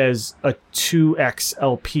listed as a 2X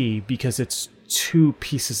LP because it's 2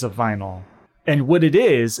 pieces of vinyl. And what it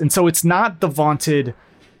is, and so it's not the vaunted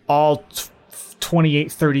all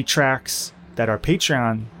 28, 30 tracks that our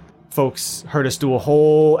Patreon folks heard us do a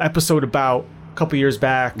whole episode about a couple years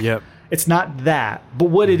back. Yep. It's not that. But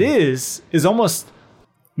what it is almost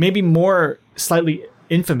maybe more slightly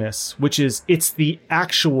infamous, which is it's the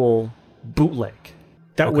actual bootleg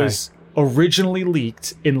that was originally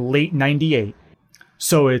leaked in late 98.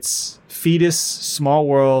 So it's Fetus, Small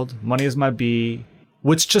World, Money Is My Bee,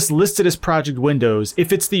 what's just listed as Project Windows.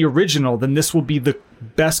 If it's the original, then this will be the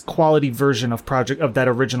best quality version of that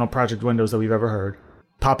original Project Windows that we've ever heard.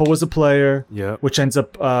 Papa Was a Player, which ends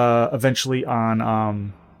up eventually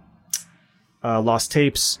on Lost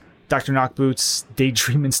Tapes. Dr. Knockboots,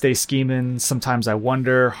 Daydream and Stay Schemin', Sometimes I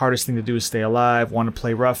Wonder, Hardest Thing to Do is Stay Alive, Want to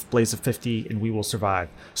Play Rough, Blaze of 50, and We Will Survive.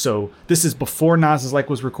 So this is before Nas's Like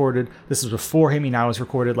was recorded. This is before Hey Me Now was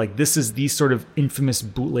recorded. Like, this is the sort of infamous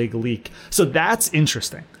bootleg leak. So that's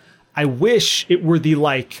interesting. I wish it were the,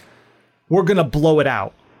 like, we're going to blow it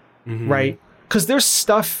out, right? Because there's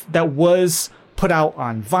stuff that was put out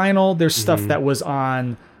on vinyl. There's stuff that was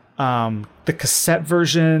on the cassette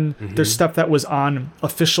version. There's stuff that was on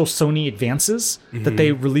official Sony advances that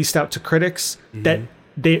they released out to critics that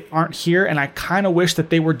they aren't here. And I kind of wish that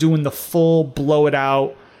they were doing the full blow it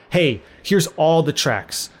out. Hey, here's all the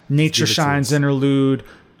tracks. Nature Shines interlude,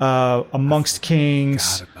 Amongst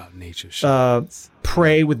Kings, God, about Nature Shines.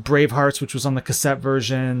 Pray with Brave Hearts, which was on the cassette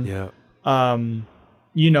version. Yeah.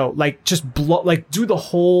 You know, like just do the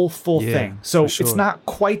whole full thing. So it's not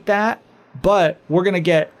quite that, but we're going to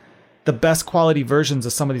get the best quality versions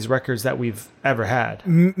of some of these records that we've ever had.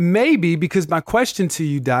 Maybe, because my question to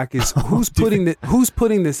you, Doc, is who's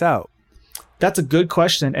putting this out? That's a good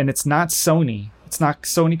question, and it's not Sony. It's not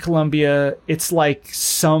Sony Columbia. It's like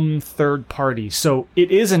some third party. So it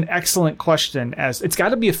is an excellent question, as it's got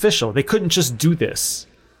to be official. They couldn't just do this.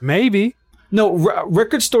 Maybe. No,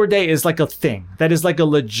 Record Store Day is like a thing. That is like a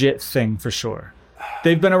legit thing for sure.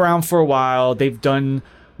 They've been around for a while. They've done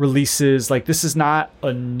releases. Like, this is not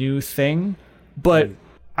a new thing, but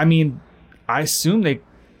I mean, I assume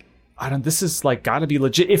this is like gotta be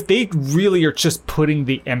legit. If they really are just putting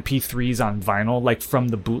the MP3s on vinyl, like from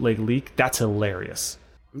the bootleg leak, that's hilarious.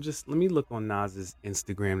 Let me look on Nas's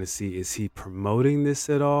Instagram to see, is he promoting this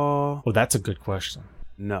at all? Oh, that's a good question.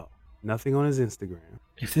 No, nothing on his Instagram.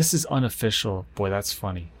 If this is unofficial, boy, that's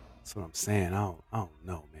funny. That's what I'm saying. I don't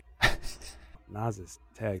know, man. Nas's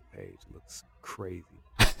tag page looks crazy.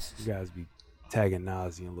 You guys be tagging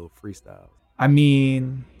Nas in little freestyles. I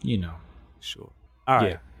mean, you know. Sure. All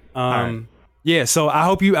right. Yeah. Yeah, so I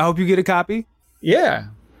hope you get a copy. Yeah.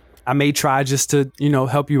 I may try just to,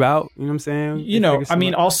 help you out. You know what I'm saying? You know, I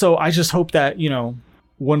mean, also, I just hope that,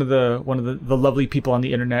 one of the lovely people on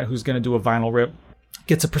the internet who's going to do a vinyl rip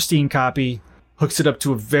gets a pristine copy, hooks it up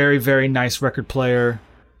to a very, very nice record player,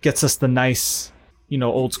 gets us the nice,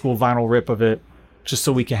 old school vinyl rip of it, just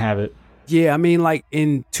so we can have it. Yeah, I mean, like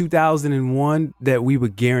in 2001, that we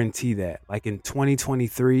would guarantee that. Like in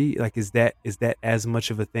 2023, like is that as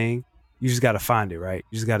much of a thing? You just got to find it, right?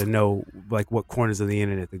 You just got to know like what corners of the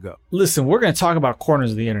internet to go. Listen, we're going to talk about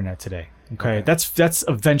corners of the internet today. Okay, that's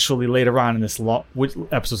eventually later on in this which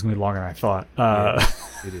episode's going to be longer than I thought. Yeah,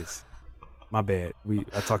 it is. My bad.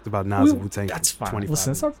 I talked about Nas I Am Bootleg. That's fine. 25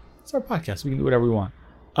 Listen, it's our podcast. We can do whatever we want.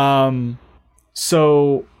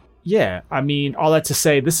 So yeah, I mean, all that to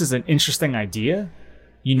say, this is an interesting idea.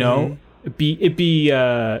 You know, it'd be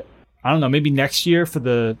I don't know, maybe next year for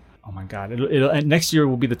the. Oh my God! It'll next year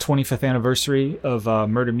will be the 25th anniversary of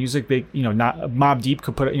Murder Music. They, not Mobb Deep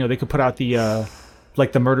could put, they could put out the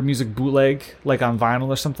like the Murder Music bootleg, like on vinyl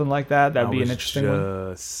or something like that. That'd be an interesting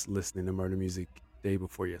one. Just listening to Murder Music day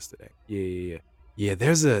before yesterday. Yeah.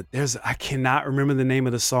 There's I cannot remember the name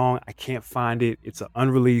of the song. I can't find it. It's an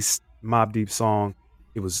unreleased Mobb Deep song.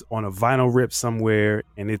 It was on a vinyl rip somewhere,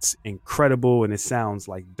 and it's incredible, and it sounds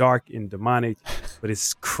like dark and demonic, but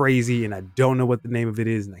it's crazy, and I don't know what the name of it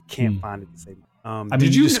is, and I can't find it to say. I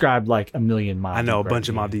mean, you described like a million Mobb Deep. I know a bunch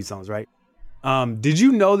of Mobb Deep songs, right? Did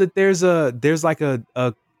you know that there's like a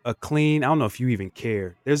clean? I don't know if you even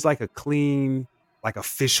care. There's like a clean, like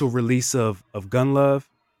official release of Gun Love,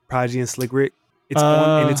 Prodigy and Slick Rick. It's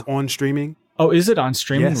on streaming. Oh, is it on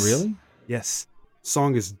streaming? Yes. Really? Yes.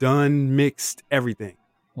 Song is done, mixed, everything.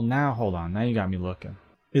 Well, now hold on. Now you got me looking.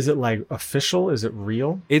 Is it like official? Is it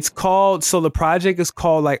real? It's called. So the project is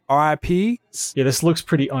called like RIP. Yeah, this looks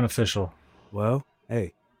pretty unofficial. Well,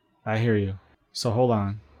 hey, I hear you. So hold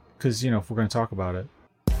on, because if we're gonna talk about it,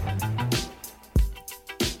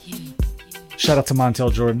 shout out to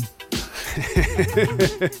Montel Jordan.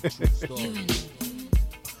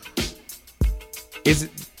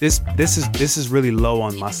 This is really low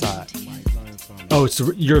on my side. Oh,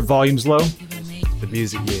 your volume's low. The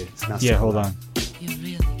music, yeah, it's not. Yeah, so hold loud. on.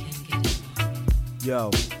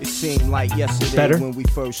 Yo, it seemed like yesterday Better? when we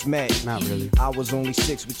first met. Not really. I was only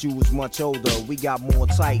 6, but you was much older. We got more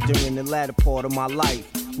tight during the latter part of my life.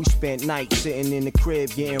 We spent nights sitting in the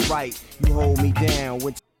crib getting right. You hold me down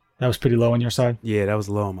with. That was pretty low on your side. Yeah, that was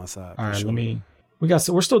low on my side. All right, sure.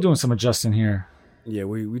 we're still doing some adjusting here. Yeah,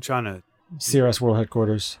 we trying to. CRS World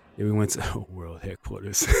Headquarters. Yeah, we went to World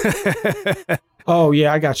Headquarters. Oh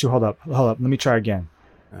yeah, I got you. Hold up. Let me try again.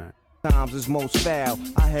 All right. Times is most foul.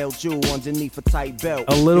 I held you underneath a tight belt.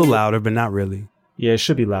 A little louder, but not really. Yeah, it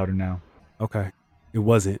should be louder now. Okay. It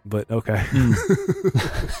wasn't, but okay.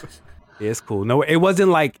 Yeah, it's cool. No, it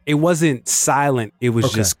wasn't silent. It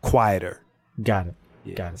was just quieter. Got it.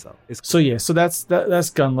 Yeah, Got it. So it's cool. So yeah, so that's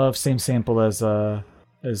Gun Love. Same sample as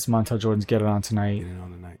Montel Jordan's Get It On Tonight. Get It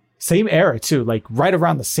On Tonight. Same era too, like right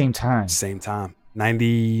around the same time. Same time.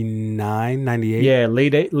 99, 98. Yeah,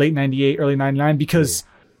 late 98, early 99, because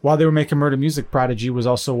while they were making Murder Music, Prodigy was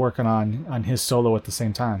also working on his solo at the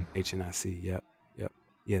same time. HNIC, yep.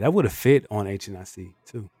 Yeah, that would have fit on HNIC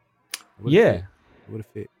too. Yeah. It would have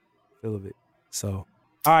fit. Feel of it. So,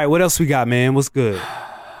 all right, what else we got, man? What's good?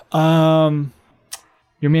 Your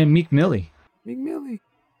man Meek Millie Meek Millie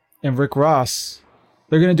and Rick Ross,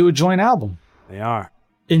 they're going to do a joint album. They are.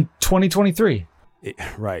 In 2023.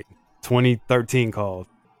 Right. 2013 called.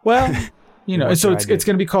 Well, and so it's going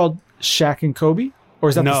to be called Shaq and Kobe? Or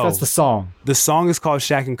is that that's the song? The song is called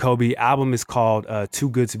Shaq and Kobe. Album is called Too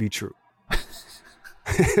Good to Be True.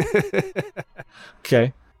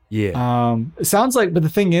 Okay. Yeah. It sounds like, but the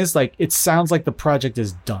thing is, like, it sounds like the project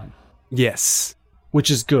is done. Yes. Which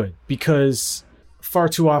is good, because far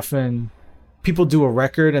too often people do a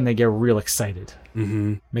record and they get real excited.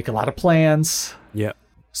 Mm-hmm. Make a lot of plans. Yep.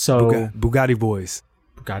 So Bugatti Boys.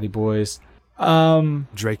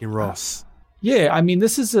 Drake and Ross. Yeah, I mean,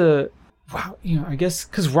 this is wow, I guess,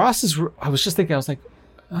 because Ross is, I was just thinking, I was like,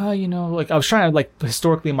 like I was trying to, like,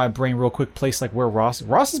 historically in my brain real quick place, like, where Ross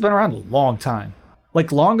has been around a long time.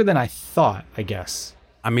 Like, longer than I thought, I guess.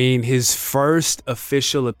 I mean, his first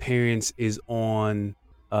official appearance is on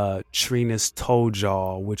Trina's Told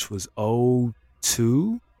Y'all, which was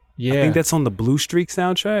 02. Yeah. I think that's on the Blue Streak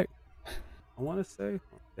soundtrack. I want to say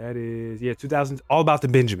that is 2000. All About the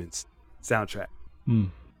Benjamins soundtrack.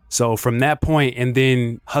 So from that point, and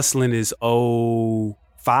then Hustlin' is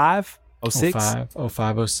 05, 06.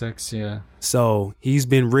 05, 06, yeah. So he's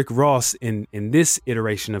been Rick Ross in this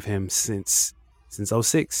iteration of him since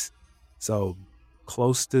 06. So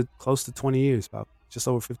close to 20 years, about just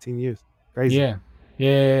over 15 years. Crazy.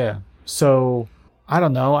 Yeah. So I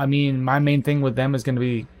don't know. I mean, my main thing with them is going to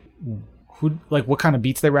be what kind of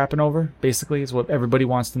beats they rapping over, basically, is what everybody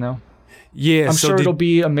wants to know. Yeah, I'm sure it'll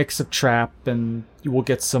be a mix of trap, and you will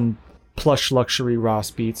get some plush luxury Ross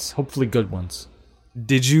beats, hopefully good ones.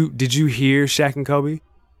 Did you hear Shaq and Kobe?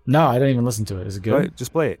 No, I didn't even listen to it. Is it good? Go ahead,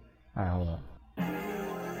 just play it. All right, hold on.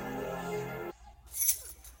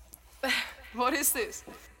 What is this?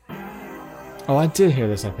 Oh, I did hear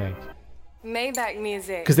this, I think. Maybach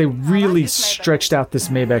music. Because they really this Maybach stretched out this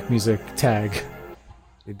Maybach music tag.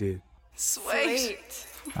 It did. Sweet.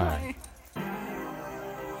 All right.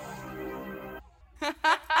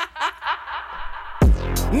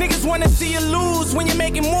 Niggas wanna see you lose when you're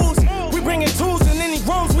making moves. We bringing tools in any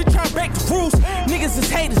rooms, we try to break the rules. Niggas is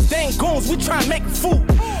haters, they ain't goons, we try to make a fool.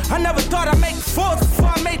 I never thought I'd make the fourth before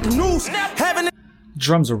I made the news. Having a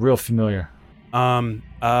Drums are real familiar.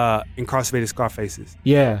 Incarcerated Scarfaces.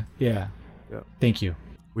 Yeah. Yep. Thank you.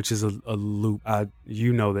 Which is a loop.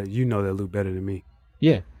 You know that loop better than me.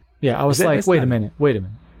 Yeah. I was like, wait a minute.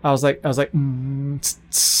 I was like, I was like,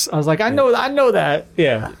 I know that.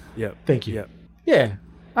 Yeah. Yep. Thank you. Yep. Yeah.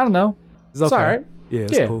 I don't know. It's okay. all right. Yeah,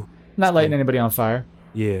 it's cool. Not lighting anybody on fire.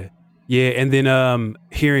 Yeah. And then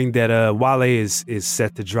hearing that Wale is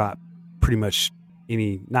set to drop pretty much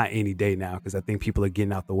not any day now, because I think people are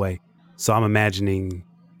getting out the way. So I'm imagining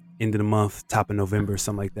end of the month, top of November,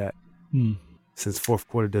 something like that. Since fourth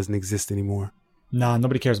quarter doesn't exist anymore. Nah,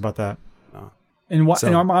 nobody cares about that. No. And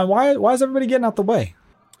why is everybody getting out the way?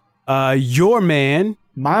 Your man,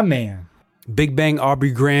 my man, Big Bang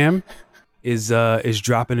Aubrey Graham, is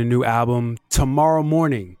dropping a new album tomorrow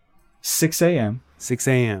morning, 6 a.m. 6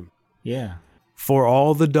 a.m. Yeah. For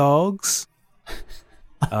all the dogs.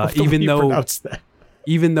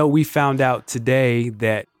 Even though we found out today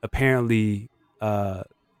that apparently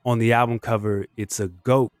on the album cover it's a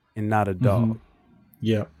goat and not a dog. Mm-hmm.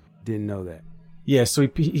 Yeah. Didn't know that. Yeah, so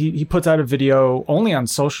he puts out a video only on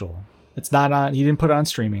social. It's not on. He didn't put it on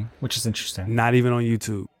streaming, which is interesting. Not even on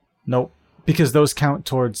YouTube. Nope, because those count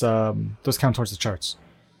towards the charts.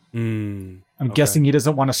 I'm guessing he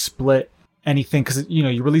doesn't want to split anything because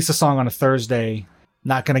you release a song on a Thursday,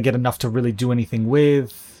 not going to get enough to really do anything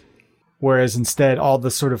with. Whereas instead, all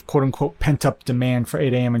the sort of quote unquote pent up demand for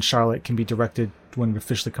 8 a.m. in Charlotte can be directed when it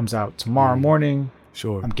officially comes out tomorrow morning.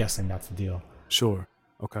 Sure. I'm guessing that's the deal. Sure.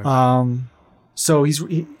 Okay. So he's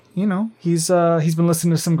been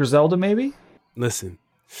listening to some Griselda, maybe. Listen,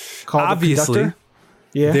 Called obviously,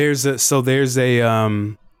 yeah. There's a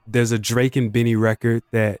Drake and Benny record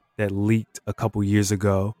that leaked a couple years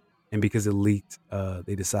ago, and because it leaked,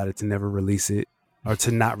 they decided to never release it, or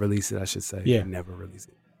to not release it, I should say. Yeah. Never release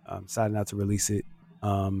it. Decided not to release it.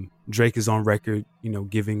 Drake is on record,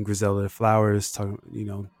 giving Griselda flowers,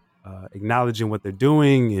 talking, acknowledging what they're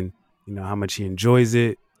doing and how much he enjoys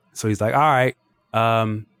it. So he's like, all right,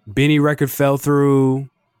 Benny record fell through.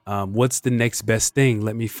 What's the next best thing?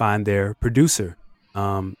 Let me find their producer.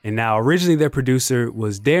 And now originally their producer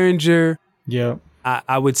was Derringer. Yeah.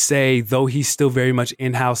 I would say, though he's still very much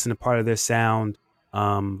in-house and a part of their sound,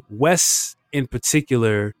 Wes in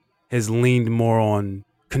particular has leaned more on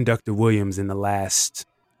Conductor Williams in the last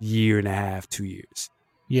year and a half, 2 years.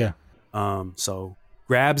 Yeah. So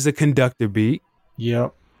grabs the Conductor beat.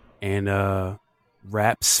 Yep. And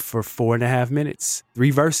raps for 4.5 minutes.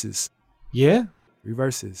 3 verses. Yeah. 3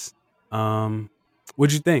 verses.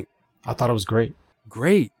 What'd you think? I thought it was great.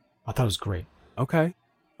 Great. I thought it was great. Okay.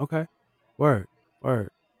 Word.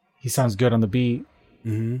 He sounds good on the beat.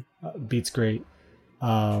 Mm-hmm. Beat's great.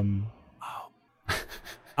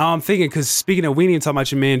 I'm thinking, because speaking of, we need to talk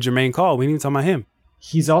about your man Jermaine Call. We need to talk about him.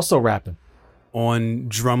 He's also rapping on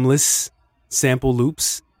drumless sample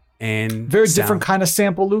loops and very sound. Different kind of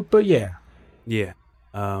sample loop, but yeah. Yeah.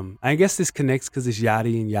 I guess this connects because it's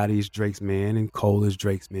Yachty, and Yachty is Drake's man, and Cole is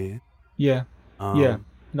Drake's man. Yeah. Yeah.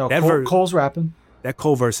 No, Cole's rapping. That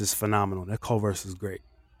Cole verse is phenomenal. That Cole verse is great.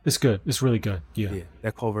 It's good. It's really good. Yeah.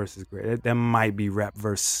 That Cole verse is great. That might be rap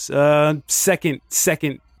verse. Second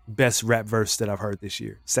best rap verse that I've heard this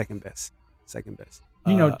year. Second best.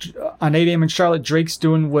 On 8 a.m. in Charlotte, Drake's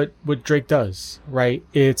doing what Drake does, right?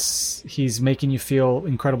 He's making you feel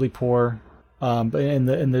incredibly poor, but in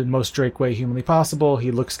the most Drake way humanly possible.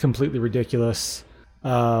 He looks completely ridiculous.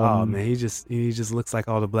 Oh man, he just looks like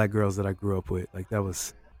all the black girls that I grew up with. Like that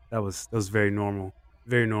was very normal.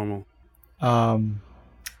 Very normal. I'm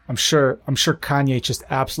sure Kanye just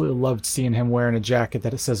absolutely loved seeing him wearing a jacket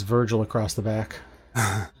that it says Virgil across the back.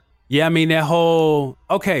 Yeah, I mean that whole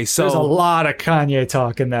so there's a lot of Kanye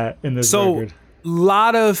talk in this record.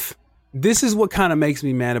 This is what kind of makes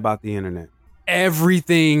me mad about the internet.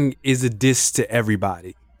 Everything is a diss to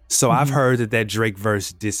everybody. So I've heard that Drake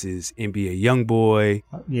verse disses NBA YoungBoy.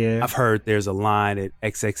 Yeah. I've heard there's a line at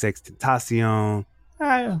XXX Tentacion.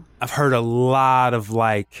 I've heard a lot of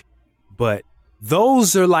but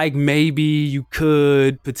those are maybe you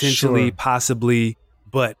could potentially, possibly,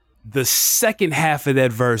 but The second half of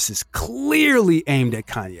that verse is clearly aimed at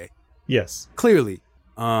Kanye. Yes. Clearly.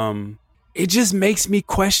 It just makes me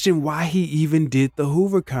question why he even did the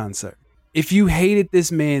Hoover concert. If you hated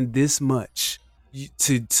this man this much,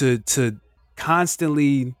 to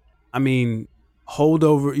constantly, I mean, hold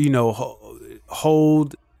over, you know,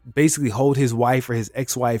 hold his wife or his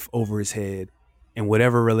ex-wife over his head in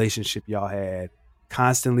whatever relationship y'all had,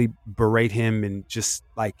 constantly berate him and just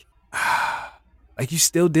like you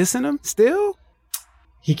still dissing him still?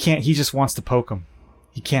 He can't, he just wants to poke him.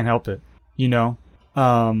 He can't help it, you know?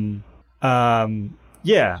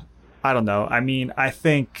 Yeah, I don't know. I mean, I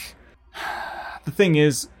think the thing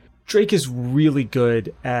is, Drake is really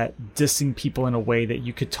good at dissing people in a way that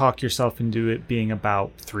you could talk yourself into it being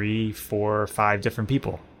about 3, 4, 5 different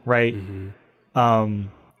people, right? Mm-hmm.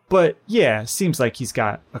 But yeah, seems like he's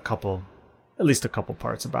got at least a couple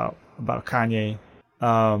parts about Kanye.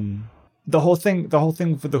 The whole thing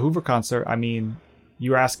for the Hoover concert, I mean,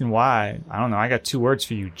 you were asking why. I don't know. I got 2 words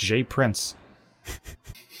for you. Jay Prince.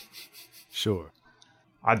 Sure.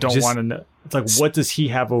 I don't want to know. It's like, what does he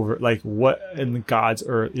have over, like, what in the gods,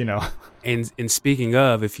 or, you know? And speaking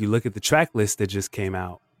of, if you look at the track list that just came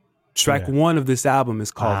out, track 1 of this album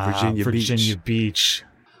is called Virginia Beach.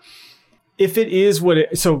 If it is what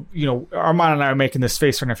it, so, you know, Armand and I are making this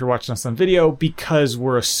face right now if you're watching us on video because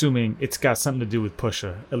we're assuming it's got something to do with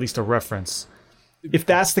Pusha, at least a reference. If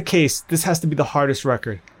that's the case, this has to be the hardest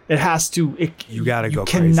record. It has to. You gotta go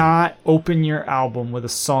crazy. You cannot open your album with a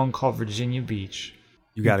song called Virginia Beach.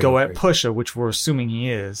 You gotta go at Pusha, which we're assuming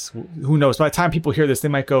he is. Who knows? By the time people hear this, they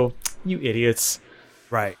might go, "You idiots!"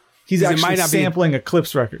 Right? He's actually sampling a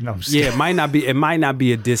Clips record. No, I'm just kidding. It might not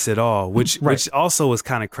be a diss at all. Which also is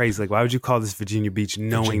kind of crazy. Like, why would you call this Virginia Beach,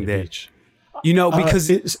 knowing that? Beach. You know, because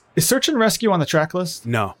is Search and Rescue on the track list?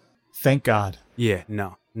 No. Thank God. Yeah,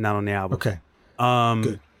 no, not on the album. Okay.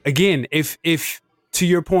 Good. Again, if to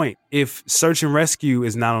your point, if Search and Rescue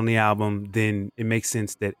is not on the album, then it makes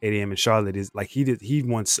sense that 8 AM in Charlotte is like he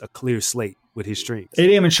wants a clear slate with his streams. 8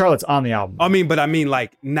 AM in Charlotte's on the album. I mean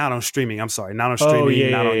like not on streaming. I'm sorry, not on streaming,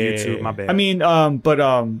 not on YouTube. Yeah. My bad. I mean,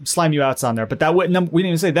 but Slime You Out's on there, but that went we didn't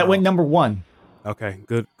even say that went number 1. Okay,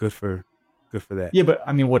 good for that. Yeah, but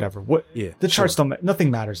I mean, whatever. The charts don't. Nothing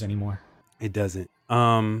matters anymore. It doesn't.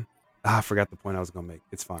 I forgot the point I was gonna make.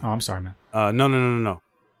 It's fine. Oh, I'm sorry, man. No.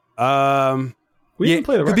 We didn't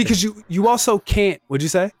play the record because you also can't. What'd you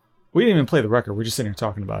say? We didn't even play the record. We're just sitting here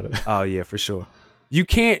talking about it. Oh yeah, for sure. You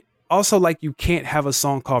can't. Also, like, you can't have a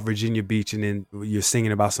song called Virginia Beach and then you're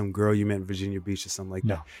singing about some girl you met in Virginia Beach or something like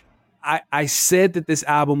that. I said that this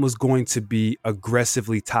album was going to be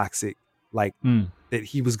aggressively toxic, like that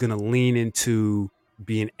he was going to lean into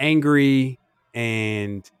being angry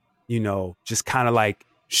and, you know, just kind of like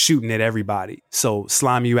shooting at everybody. So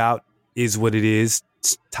Slime You Out is what it is.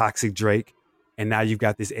 It's toxic Drake. And now you've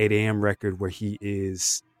got this 8 AM record where he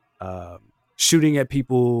is shooting at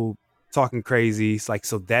people, talking crazy. It's like,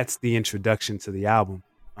 so that's the introduction to the album.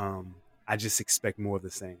 I just expect more of the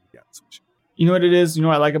same. Yeah, you know what it is? You know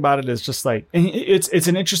what I like about it is just like, and it's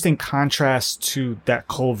an interesting contrast to that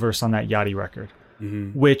Cole verse on that Yachty record,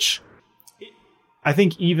 which I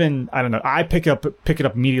think even, I don't know, I pick it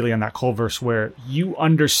up immediately on that Cole verse where you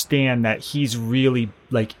understand that he's really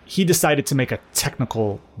like, he decided to make a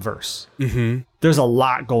technical verse. There's a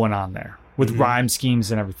lot going on there with rhyme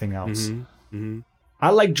schemes and everything else. I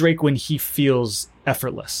like Drake when he feels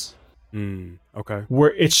effortless. Okay.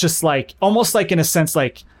 Where it's just like, almost like in a sense,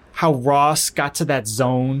 like how Ross got to that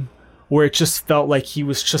zone where it just felt like he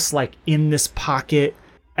was just like in this pocket,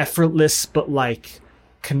 effortless, but like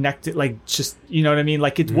connected, like just, you know what I mean?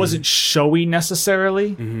 Like it wasn't showy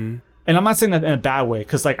necessarily. And I'm not saying that in a bad way,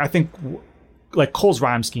 because like I think like Cole's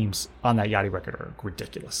rhyme schemes on that Yachty record are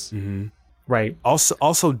ridiculous. Right. Also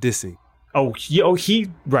dissing. He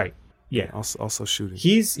right. Yeah. Also shooting.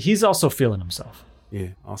 He's also feeling himself. Yeah.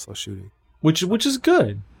 Also shooting. Which is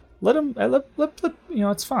good. Let him. Let you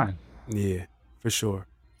know, it's fine. Yeah, for sure.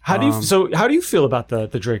 How do you feel about the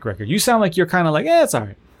Drake record? You sound like you're kind of like, it's all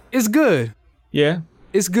right. It's good. Yeah.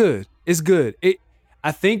 It's good.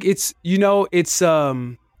 I think it's, you know, it's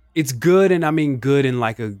good, and I mean good in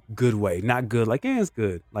like a good way, not good like it's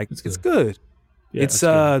good. Like it's good. Yeah, it's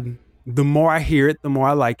good. The more I hear it, the more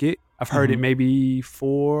I like it. I've heard it maybe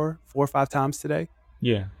 4 or 5 times today.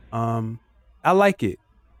 Yeah. I like it.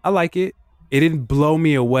 It didn't blow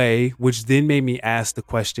me away, which then made me ask the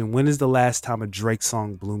question, when is the last time a Drake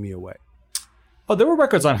song blew me away? Oh, there were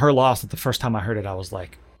records on Her Loss that the first time I heard it, I was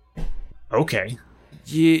like, okay.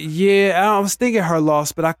 Yeah, I was thinking Her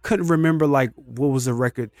Loss, but I couldn't remember like what was a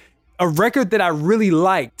record that I really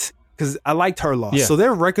liked, because I liked Her Loss. Yeah. So there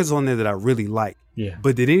are records on there that I really like. Yeah.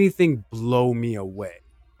 But did anything blow me away?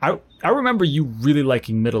 I remember you really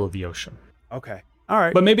liking Middle of the Ocean. Okay. All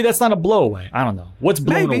right. But maybe that's not a blow away. I don't know. What's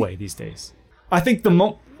blown Maybe. away these days? I think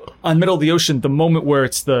on Middle of the Ocean, the moment where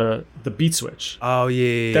it's the beat switch. Oh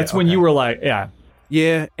yeah. That's when you were like, yeah.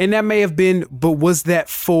 Yeah, and that may have been, but was that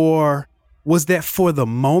for the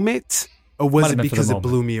moment, or was it because it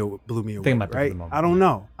blew me away? Right? I don't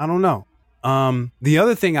know. The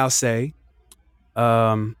other thing I'll say,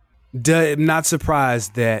 I'm not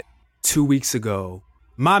surprised that 2 weeks ago,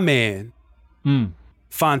 my man,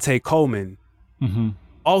 Fonte Coleman,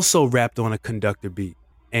 also rapped on a conductor beat,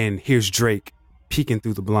 and here's Drake peeking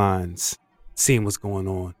through the blinds, seeing what's going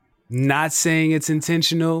on. Not saying it's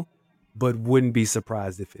intentional, but wouldn't be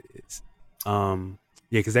surprised if it is. Yeah,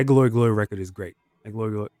 because that Glory Glory record is great. That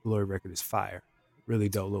Glory Glory record is fire. Really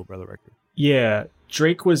dope Little Brother record. Yeah,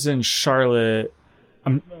 Drake was in Charlotte.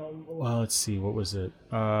 Well, let's see, what was it?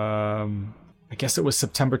 I guess it was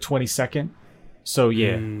September 22nd. So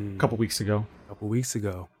yeah, a couple weeks ago.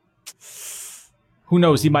 Who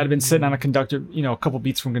knows? He might have been sitting on a conductor, a couple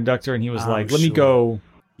beats from conductor, and he was like, "Let me go."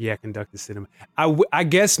 Yeah, conductor cinema. I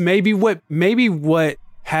guess maybe what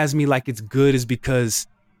has me like it's good is because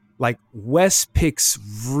like Wes picks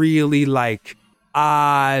really like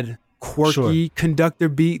odd, quirky conductor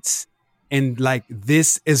beats, and like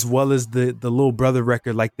this as well as the Little Brother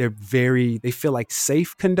record, like they feel like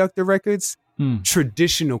safe conductor records,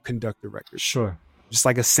 traditional conductor records. Sure. Just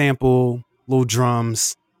like a sample, little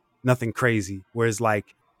drums, nothing crazy. Whereas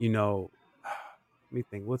like, let me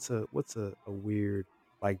think, what's a weird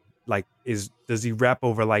does he rap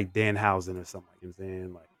over like Danhausen or something? You know what I'm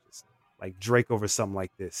saying? Like just like Drake over something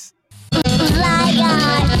like this.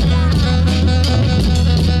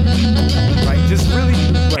 Right, just really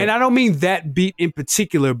and I don't mean that beat in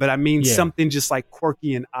particular, but I mean something just like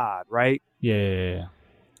quirky and odd, right? Yeah.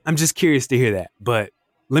 I'm just curious to hear that. But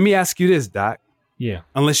let me ask you this, Doc. Yeah.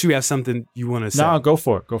 Unless you have something you want to say. No, go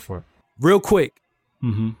for it. Real quick.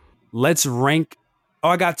 Mm-hmm. Let's rank. Oh,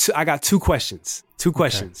 I got two questions.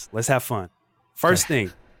 Okay. Let's have fun. First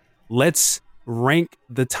thing, let's rank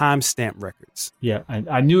the timestamp records. Yeah,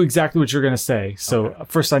 I knew exactly what you're going to say. So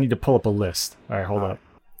first I need to pull up a list. All right, hold up.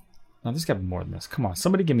 No, there's got to be more than this. Come on,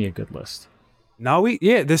 somebody give me a good list. No,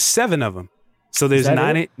 there's 7 of them. So there's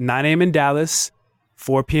 9 a.m. in Dallas,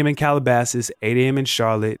 4 p.m. in Calabasas, 8 a.m. in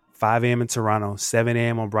Charlotte, 5 a.m. in Toronto, 7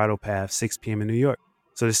 a.m. on Bridle Path, 6 p.m. in New York.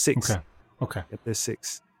 So there's 6. Okay. Yep, there's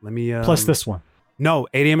 6. Let me plus this one. No,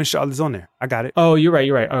 8 a.m. in Charlotte's on there. I got it. Oh, you're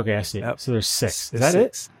right. Okay, I see it. Yep. So there's 6. Is that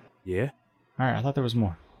 6. It? Yeah. All right, I thought there was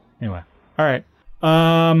more. Anyway. All right.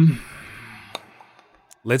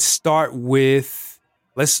 Let's start with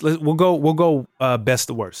we'll go best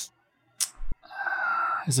to worst.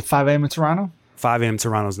 Is it 5 a.m. in Toronto? 5 a.m.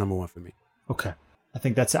 Toronto's number 1 for me. Okay. I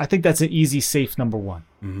think that's an easy, safe number 1.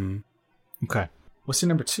 Mm-hmm. Okay. What's your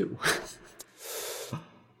number 2?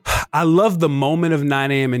 I love the moment of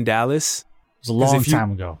 9 a.m. in Dallas. It was a long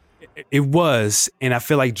time ago. It was, and I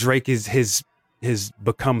feel like Drake has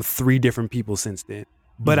become 3 different people since then.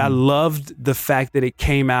 But I loved the fact that it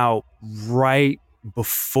came out right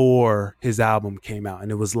before his album came out,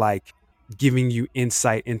 and it was like giving you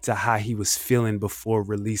insight into how he was feeling before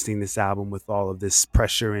releasing this album with all of this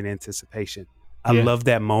pressure and anticipation. I love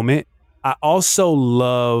that moment. I also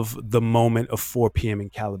love the moment of 4 p.m. in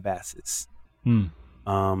Calabasas.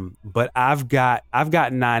 But I've got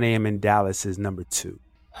 9 a.m. in Dallas as number 2.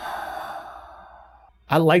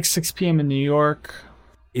 I like 6 p.m. in New York.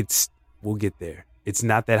 We'll get there. It's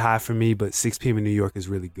not that high for me, but 6 p.m. in New York is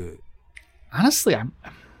really good. Honestly,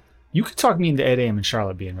 you could talk me into 8 a.m. in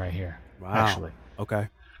Charlotte being right here. Wow. Actually. Okay.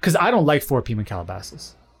 Because I don't like 4 p.m. in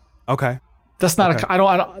Calabasas. Okay. That's not I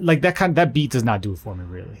don't like that beat does not do it for me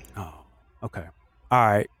really. Oh. Okay. All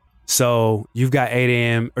right. So you've got 8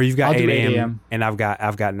 a.m. or you've got 8 a.m. and I've got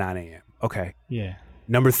 9 a.m. Okay. Yeah.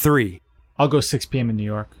 Number 3. I'll go 6 p.m. in New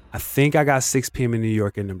York. I think I got 6 p.m. in New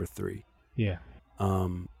York at number 3. Yeah.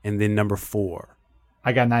 And then number 4.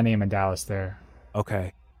 I got 9 a.m. in Dallas there.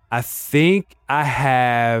 Okay. I think I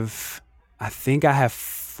have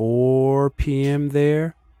 4 p.m.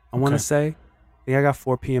 there. I want to say. I think I got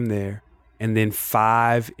 4 p.m. there. And then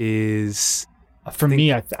 5 is for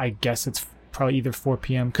me, I guess it's probably either 4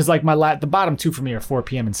 p.m. because like the bottom 2 for me are 4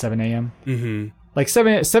 p.m. and 7 a.m. Mm-hmm. Like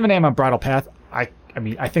 7 a.m. on Bridle Path. I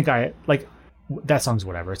mean I think I like that song's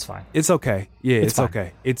whatever. It's fine. It's okay. Yeah, it's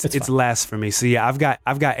okay. It's last for me. So yeah, I've got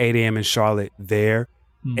 8 a.m. in Charlotte there.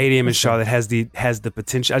 8 a.m. in Charlotte has the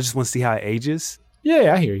potential. I just want to see how it ages.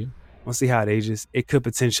 Yeah, I hear you. I want to see how it ages. It could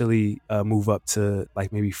potentially move up to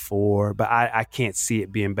like maybe 4, but I can't see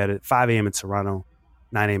it being better. 5 a.m. in Toronto,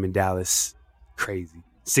 9 a.m. in Dallas, crazy.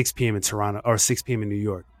 6 p.m. in Toronto or 6 p.m. in New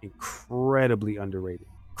York. Incredibly underrated.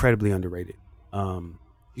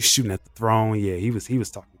 He's shooting at the throne. Yeah, he was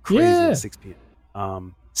talking crazy at 6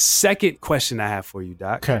 p.m. Second question I have for you,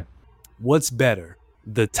 Doc. Okay. What's better,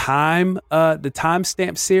 the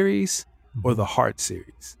timestamp series or the Heart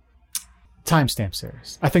series? Timestamp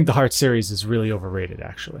series. I think the Heart series is really overrated,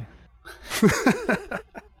 actually.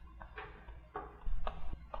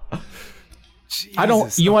 I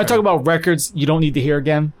don't. You want to talk about records you don't need to hear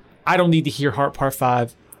again? I don't need to hear Heart Part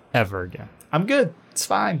 5 ever again. I'm good. It's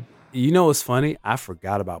fine. You know what's funny? I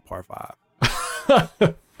forgot about Part 5.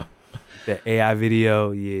 The AI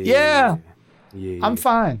video, yeah. I'm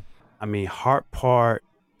fine. I mean, the Heart Part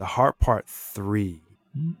 3,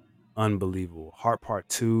 unbelievable. Heart Part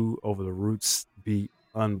 2, Over the Roots beat,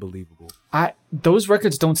 unbelievable. Those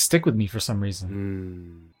records don't stick with me for some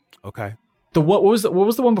reason. Okay. What was the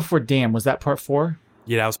one before Damn? Was that Part 4?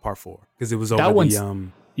 Yeah, that was Part 4 because it was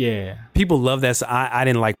over Yeah. People love that. So I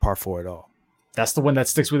didn't like Part 4 at all. That's the one that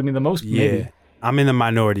sticks with me the most. Yeah. Maybe. I'm in the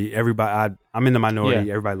minority. I'm in the minority.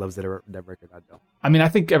 Yeah. Everybody loves that record. I don't. I mean, I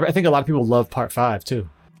think a lot of people love Part 5 too.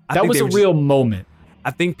 That was a real moment.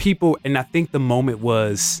 I think the moment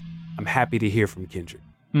was, I'm happy to hear from Kendrick.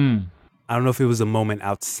 I don't know if it was a moment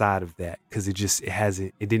outside of that because it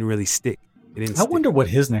didn't really stick. I wonder what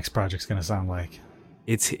his next project's gonna sound like.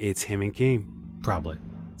 It's him and Keem. Probably.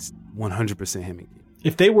 It's 100% him and Keem.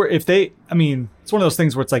 It's one of those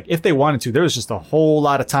things where it's like, if they wanted to, there was just a whole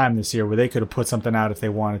lot of time this year where they could have put something out if they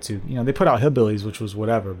wanted to. You know, they put out Hillbillies, which was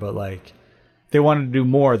whatever, but like, if they wanted to do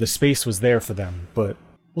more, the space was there for them. But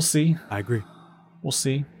we'll see. I agree. We'll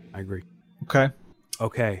see. I agree. Okay.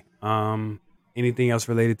 Anything else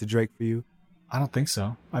related to Drake for you? I don't think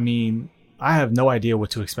so. I mean, I have no idea what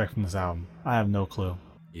to expect from this album. I have no clue.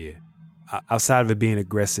 Yeah. Outside of it being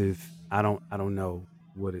aggressive, I don't know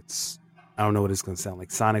what it's going to sound like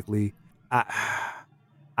sonically.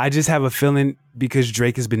 I just have a feeling because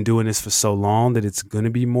Drake has been doing this for so long that it's going to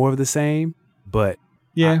be more of the same, but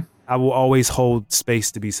yeah, I will always hold space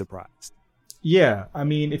to be surprised. Yeah. I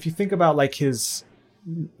mean, if you think about like his,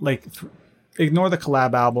 like ignore the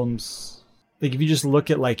collab albums. Like if you just look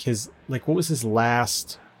at like his, like what was his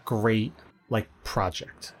last great like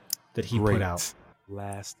project that he put out?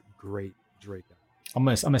 Last great Drake album.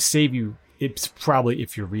 I'm gonna save you. It's probably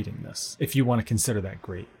if you're reading this, if you want to consider that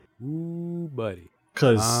great. Ooh, buddy.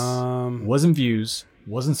 Because wasn't Views,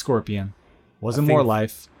 wasn't Scorpion, wasn't More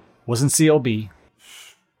Life, wasn't CLB.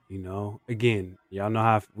 You know, again, y'all know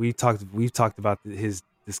how we've talked about his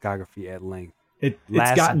discography at length. It's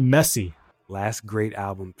gotten messy. Last great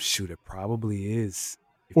album, shoot, it probably is.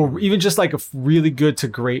 Or even just like a really good to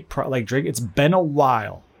great like Drake. It's been a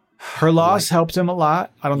while. Her Loss helped him a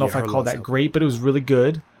lot. I don't know if I call that great, but it was really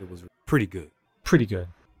good. It was pretty good. Pretty good.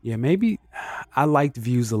 Yeah, maybe I liked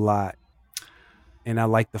Views a lot, and I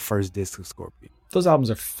liked the first disc of Scorpion. Those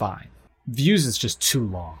albums are fine. Views is just too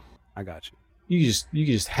long. I got you. You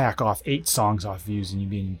can just hack off 8 songs off Views and you'd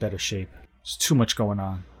be in better shape. There's too much going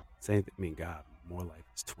on. Same thing. I mean, God, More Life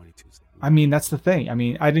is 22 seconds. I mean, that's the thing. I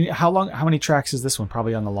mean, how many tracks is this one?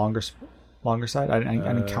 Probably on the longer side. I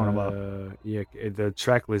didn't count them up. Yeah, the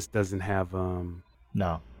track list doesn't have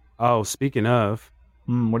No. Oh, speaking of,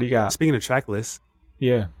 what do you got? Speaking of track lists,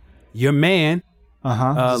 yeah, your man.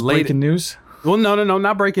 Breaking news. Well, no,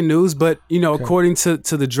 not breaking news, but according to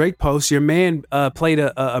the Drake post, your man played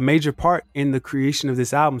a major part in the creation of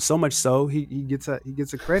this album. So much so he gets a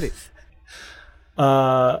credit.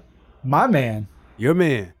 My man. Your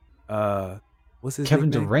man. What's his Kevin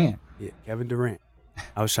nickname? Durant. Yeah, Kevin Durant.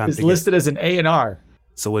 I was trying to think. He's listed as an A&R.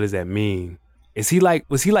 So what does that mean? Was he like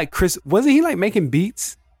Chris? Wasn't he like making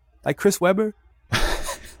beats like Chris Webber?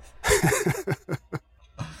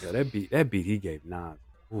 Yo, that beat he gave Nas.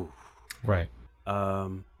 Ooh. Right.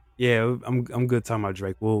 Yeah, I'm good talking about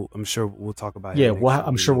Drake. I'm sure we'll talk about it. Yeah,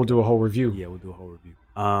 I'm sure we'll do a whole review. Yeah, we'll do a whole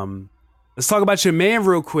review. Let's talk about your man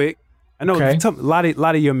real quick. I know a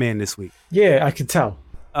lot of your man this week. Yeah, I can tell.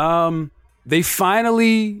 They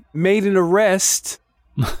finally made an arrest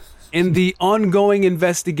in the ongoing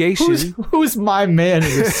investigation. Who's my man in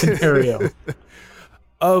this scenario?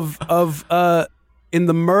 of in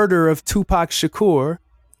the murder of Tupac Shakur,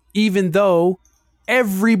 even though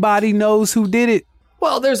everybody knows who did it.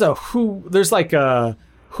 Well, there's like a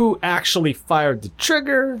who actually fired the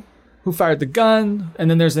trigger, who fired the gun, and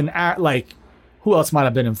then there's who else might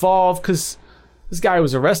have been involved, because this guy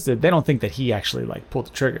was arrested. They don't think that he actually pulled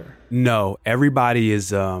the trigger. No, everybody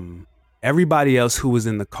else who was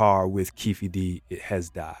in the car with Keefe D has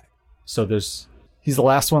died. So he's the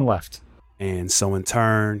last one left. And so in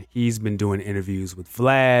turn, he's been doing interviews with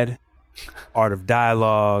Vlad, Art of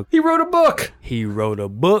Dialogue. He wrote a book. He wrote a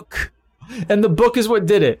book. And the book is what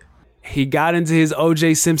did it. He got into his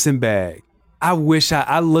O.J. Simpson bag. I wish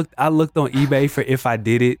I looked on eBay for If I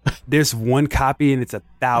Did It. There's one copy and it's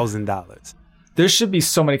 $1,000. There should be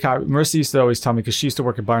so many copies. Marissa used to always tell me, because she used to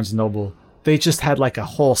work at Barnes & Noble, they just had like a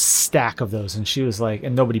whole stack of those. And she was like,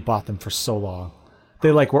 and nobody bought them for so long.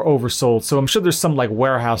 They like were oversold. So I'm sure there's some like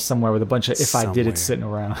warehouse somewhere with a bunch of If I Did It sitting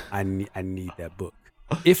around. I need that book.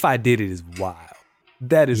 If I Did It is wild.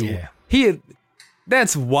 That is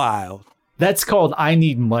that's wild. That's called I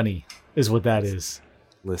Need Money, is what that is.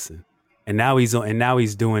 Listen. And now he's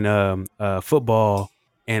doing football,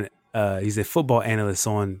 and he's a football analyst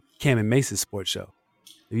on Cam and Mace's sports show.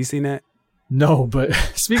 Have you seen that? No, but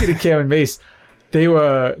speaking of Cam and Mace, they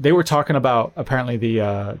were talking about apparently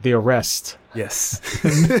the arrest. Yes.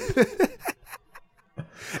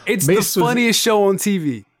 It's Mace the funniest show on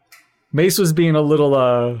TV. Mace was being a little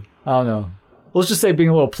I don't know. Let's just say being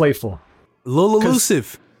a little playful. A little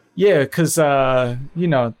elusive. Yeah, because the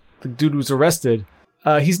dude who's arrested,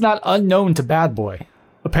 he's not unknown to Bad Boy,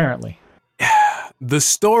 apparently. The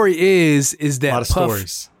story is that a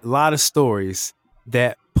lot of stories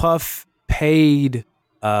that Puff paid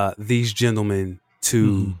these gentlemen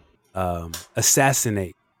to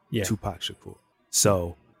assassinate Tupac Shakur.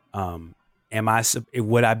 So,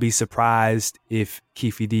 would I be surprised if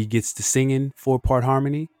Keefe D gets to singing 4-part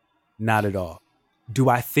harmony? Not at all. Do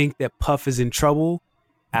I think that Puff is in trouble?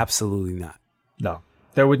 Absolutely not. No,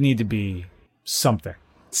 there would need to be something.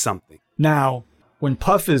 Now, when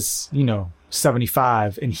Puff is,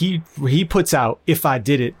 75 and he puts out If I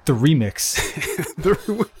Did It, the remix.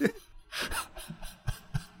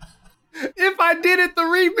 If I Did It, the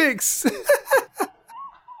remix.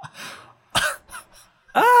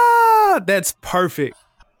 That's perfect.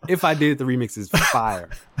 If I Did It, the remix is fire.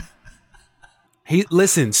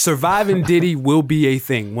 Listen, Surviving Diddy will be a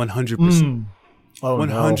thing 100%.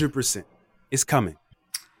 100%. No. It's coming.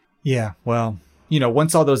 Yeah, well,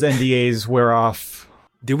 once all those NDAs wear off.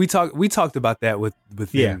 Did we talk? We talked about that with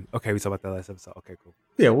them. Okay, we talked about that last episode. Okay, cool.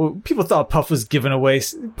 Yeah, well, people thought Puff was giving away.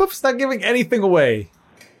 Puff's not giving anything away.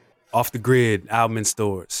 Off the Grid, album in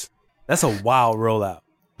stores. That's a wild rollout.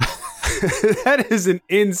 That is an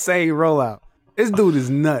insane rollout. This dude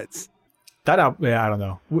is nuts. That album, I don't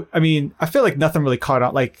know. I mean, I feel like nothing really caught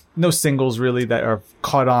on. Like, no singles really that are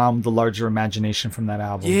caught on the larger imagination from that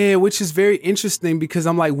album. Yeah, which is very interesting because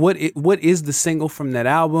I'm like, what is the single from that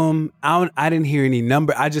album? I didn't hear any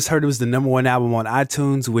number. I just heard it was the #1 album on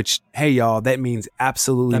iTunes, which, hey, y'all, that means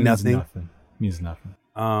absolutely nothing. Means nothing.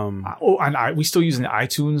 And we still using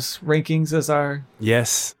iTunes rankings as our...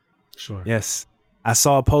 Yes. Sure. Yes. I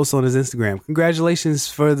saw a post on his Instagram. Congratulations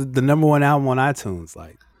for the #1 album on iTunes.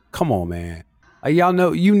 Like, come on, man. Like, y'all know,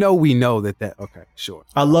 we know that. Okay, sure.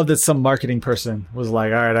 I love that some marketing person was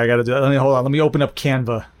like, all right, I got to do it. Let me open up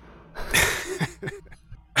Canva.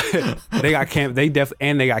 They got Canva. They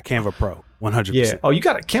got Canva Pro, 100%. Yeah. Oh, you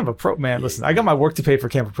got a Canva Pro, man. Yeah. Listen, I got my work to pay for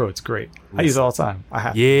Canva Pro. It's great. I use it all the time.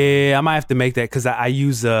 Yeah, I might have to make that because I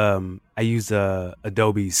use Adobe's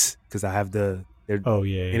because I have and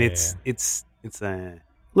it's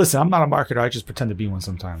Listen, I'm not a marketer. I just pretend to be one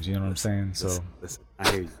sometimes. You know what I'm saying? So listen,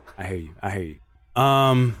 I hear you.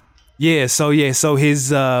 Yeah. So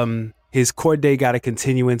his court date got a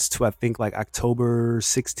continuance to, I think, like October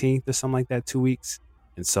 16th or something like that, 2 weeks.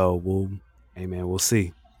 And so we'll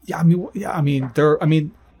see. Yeah, what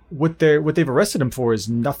they've arrested him for is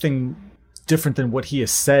nothing different than what he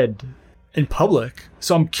has said in public.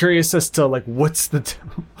 So I'm curious as to like what's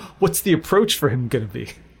the approach for him going to be.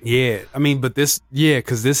 Yeah, I mean, but this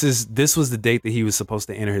was the date that he was supposed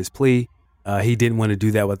to enter his plea. He didn't want to do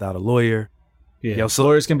that without a lawyer. Yeah, so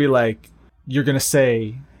lawyers can be like, you're gonna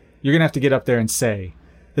have to get up there and say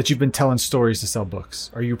that you've been telling stories to sell books.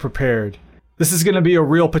 Are you prepared? This is gonna be a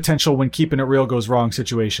real potential when keeping it real goes wrong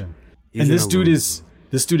situation. And this dude is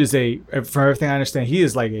from everything I understand, he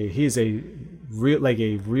is a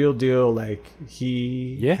real deal. Like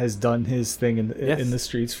he has done his thing in the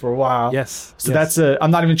streets for a while. Yes. So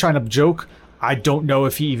I'm not even trying to joke. I don't know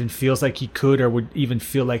if he even feels like he could or would even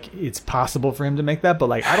feel like it's possible for him to make that. But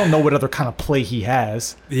like, I don't know what other kind of play he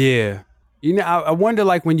has. Yeah. I wonder,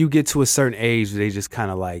 like, when you get to a certain age, they just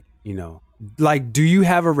kind of like, like, do you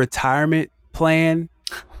have a retirement plan?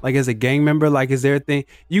 Like, as a gang member, like, is there a thing?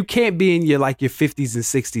 You can't be in your 50s and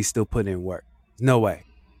 60s still putting in work. No way.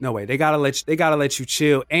 They gotta let you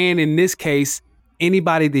chill. And in this case,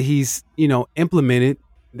 anybody that he's, implemented,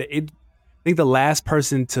 I think the last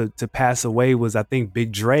person to pass away was, I think,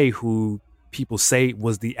 Big Dre, who people say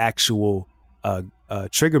was the actual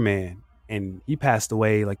trigger man. and he passed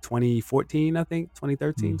away like 2014, I think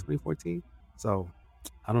 2013, 2014. So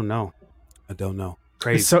I don't know.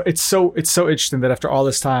 Crazy. It's so interesting that after all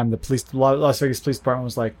this time, the Las Vegas Police Department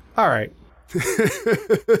was like, all right,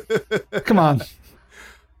 come on.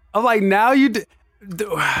 I'm like, now you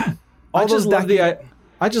I just love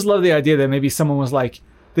the idea that maybe someone was like,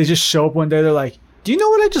 they just show up one day, they're like, do you know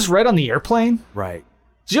what I just read on the airplane? Right.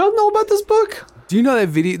 Do y'all know about this book? Do you know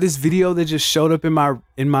that this video that just showed up in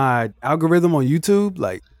my algorithm on YouTube?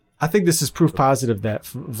 Like, I think this is proof positive that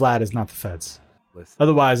Vlad is not the feds. listen,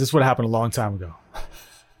 Otherwise, this would have happened a long time ago.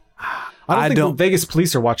 I don't think the Vegas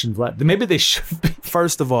police are watching Vlad. Maybe they should be.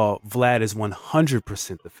 First of all, Vlad is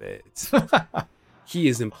 100% the feds. He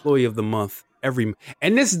is employee of the month and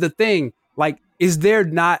this is the thing. Like, is there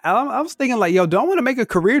not? I was thinking like, yo, do I want to make a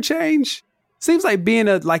career change? Seems like being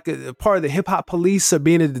a part of the hip hop police or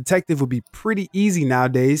being a detective would be pretty easy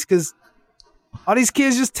nowadays because all these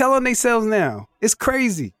kids just telling themselves now. It's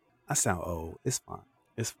crazy. I sound old. It's fine.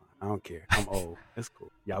 I don't care. I'm old. It's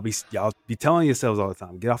cool. Y'all be telling yourselves all the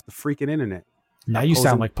time. Get off the freaking internet. Now you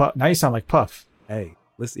sound like Puff. Hey,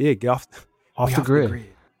 listen. Yeah, get off the grid.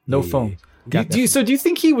 No phone. Yeah. Do you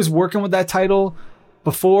think he was working with that title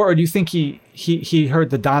before, or do you think he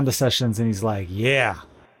heard the Donda sessions and he's like, yeah?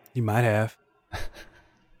 He might have.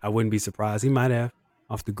 I wouldn't be surprised. He might have.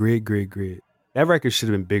 Off the grid. That record should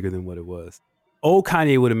have been bigger than what it was. Old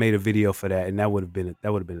Kanye would have made a video for that, and that would have been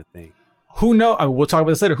a thing. Who knows? We'll talk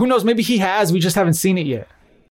about this later. Who knows? Maybe he has. We just haven't seen it yet.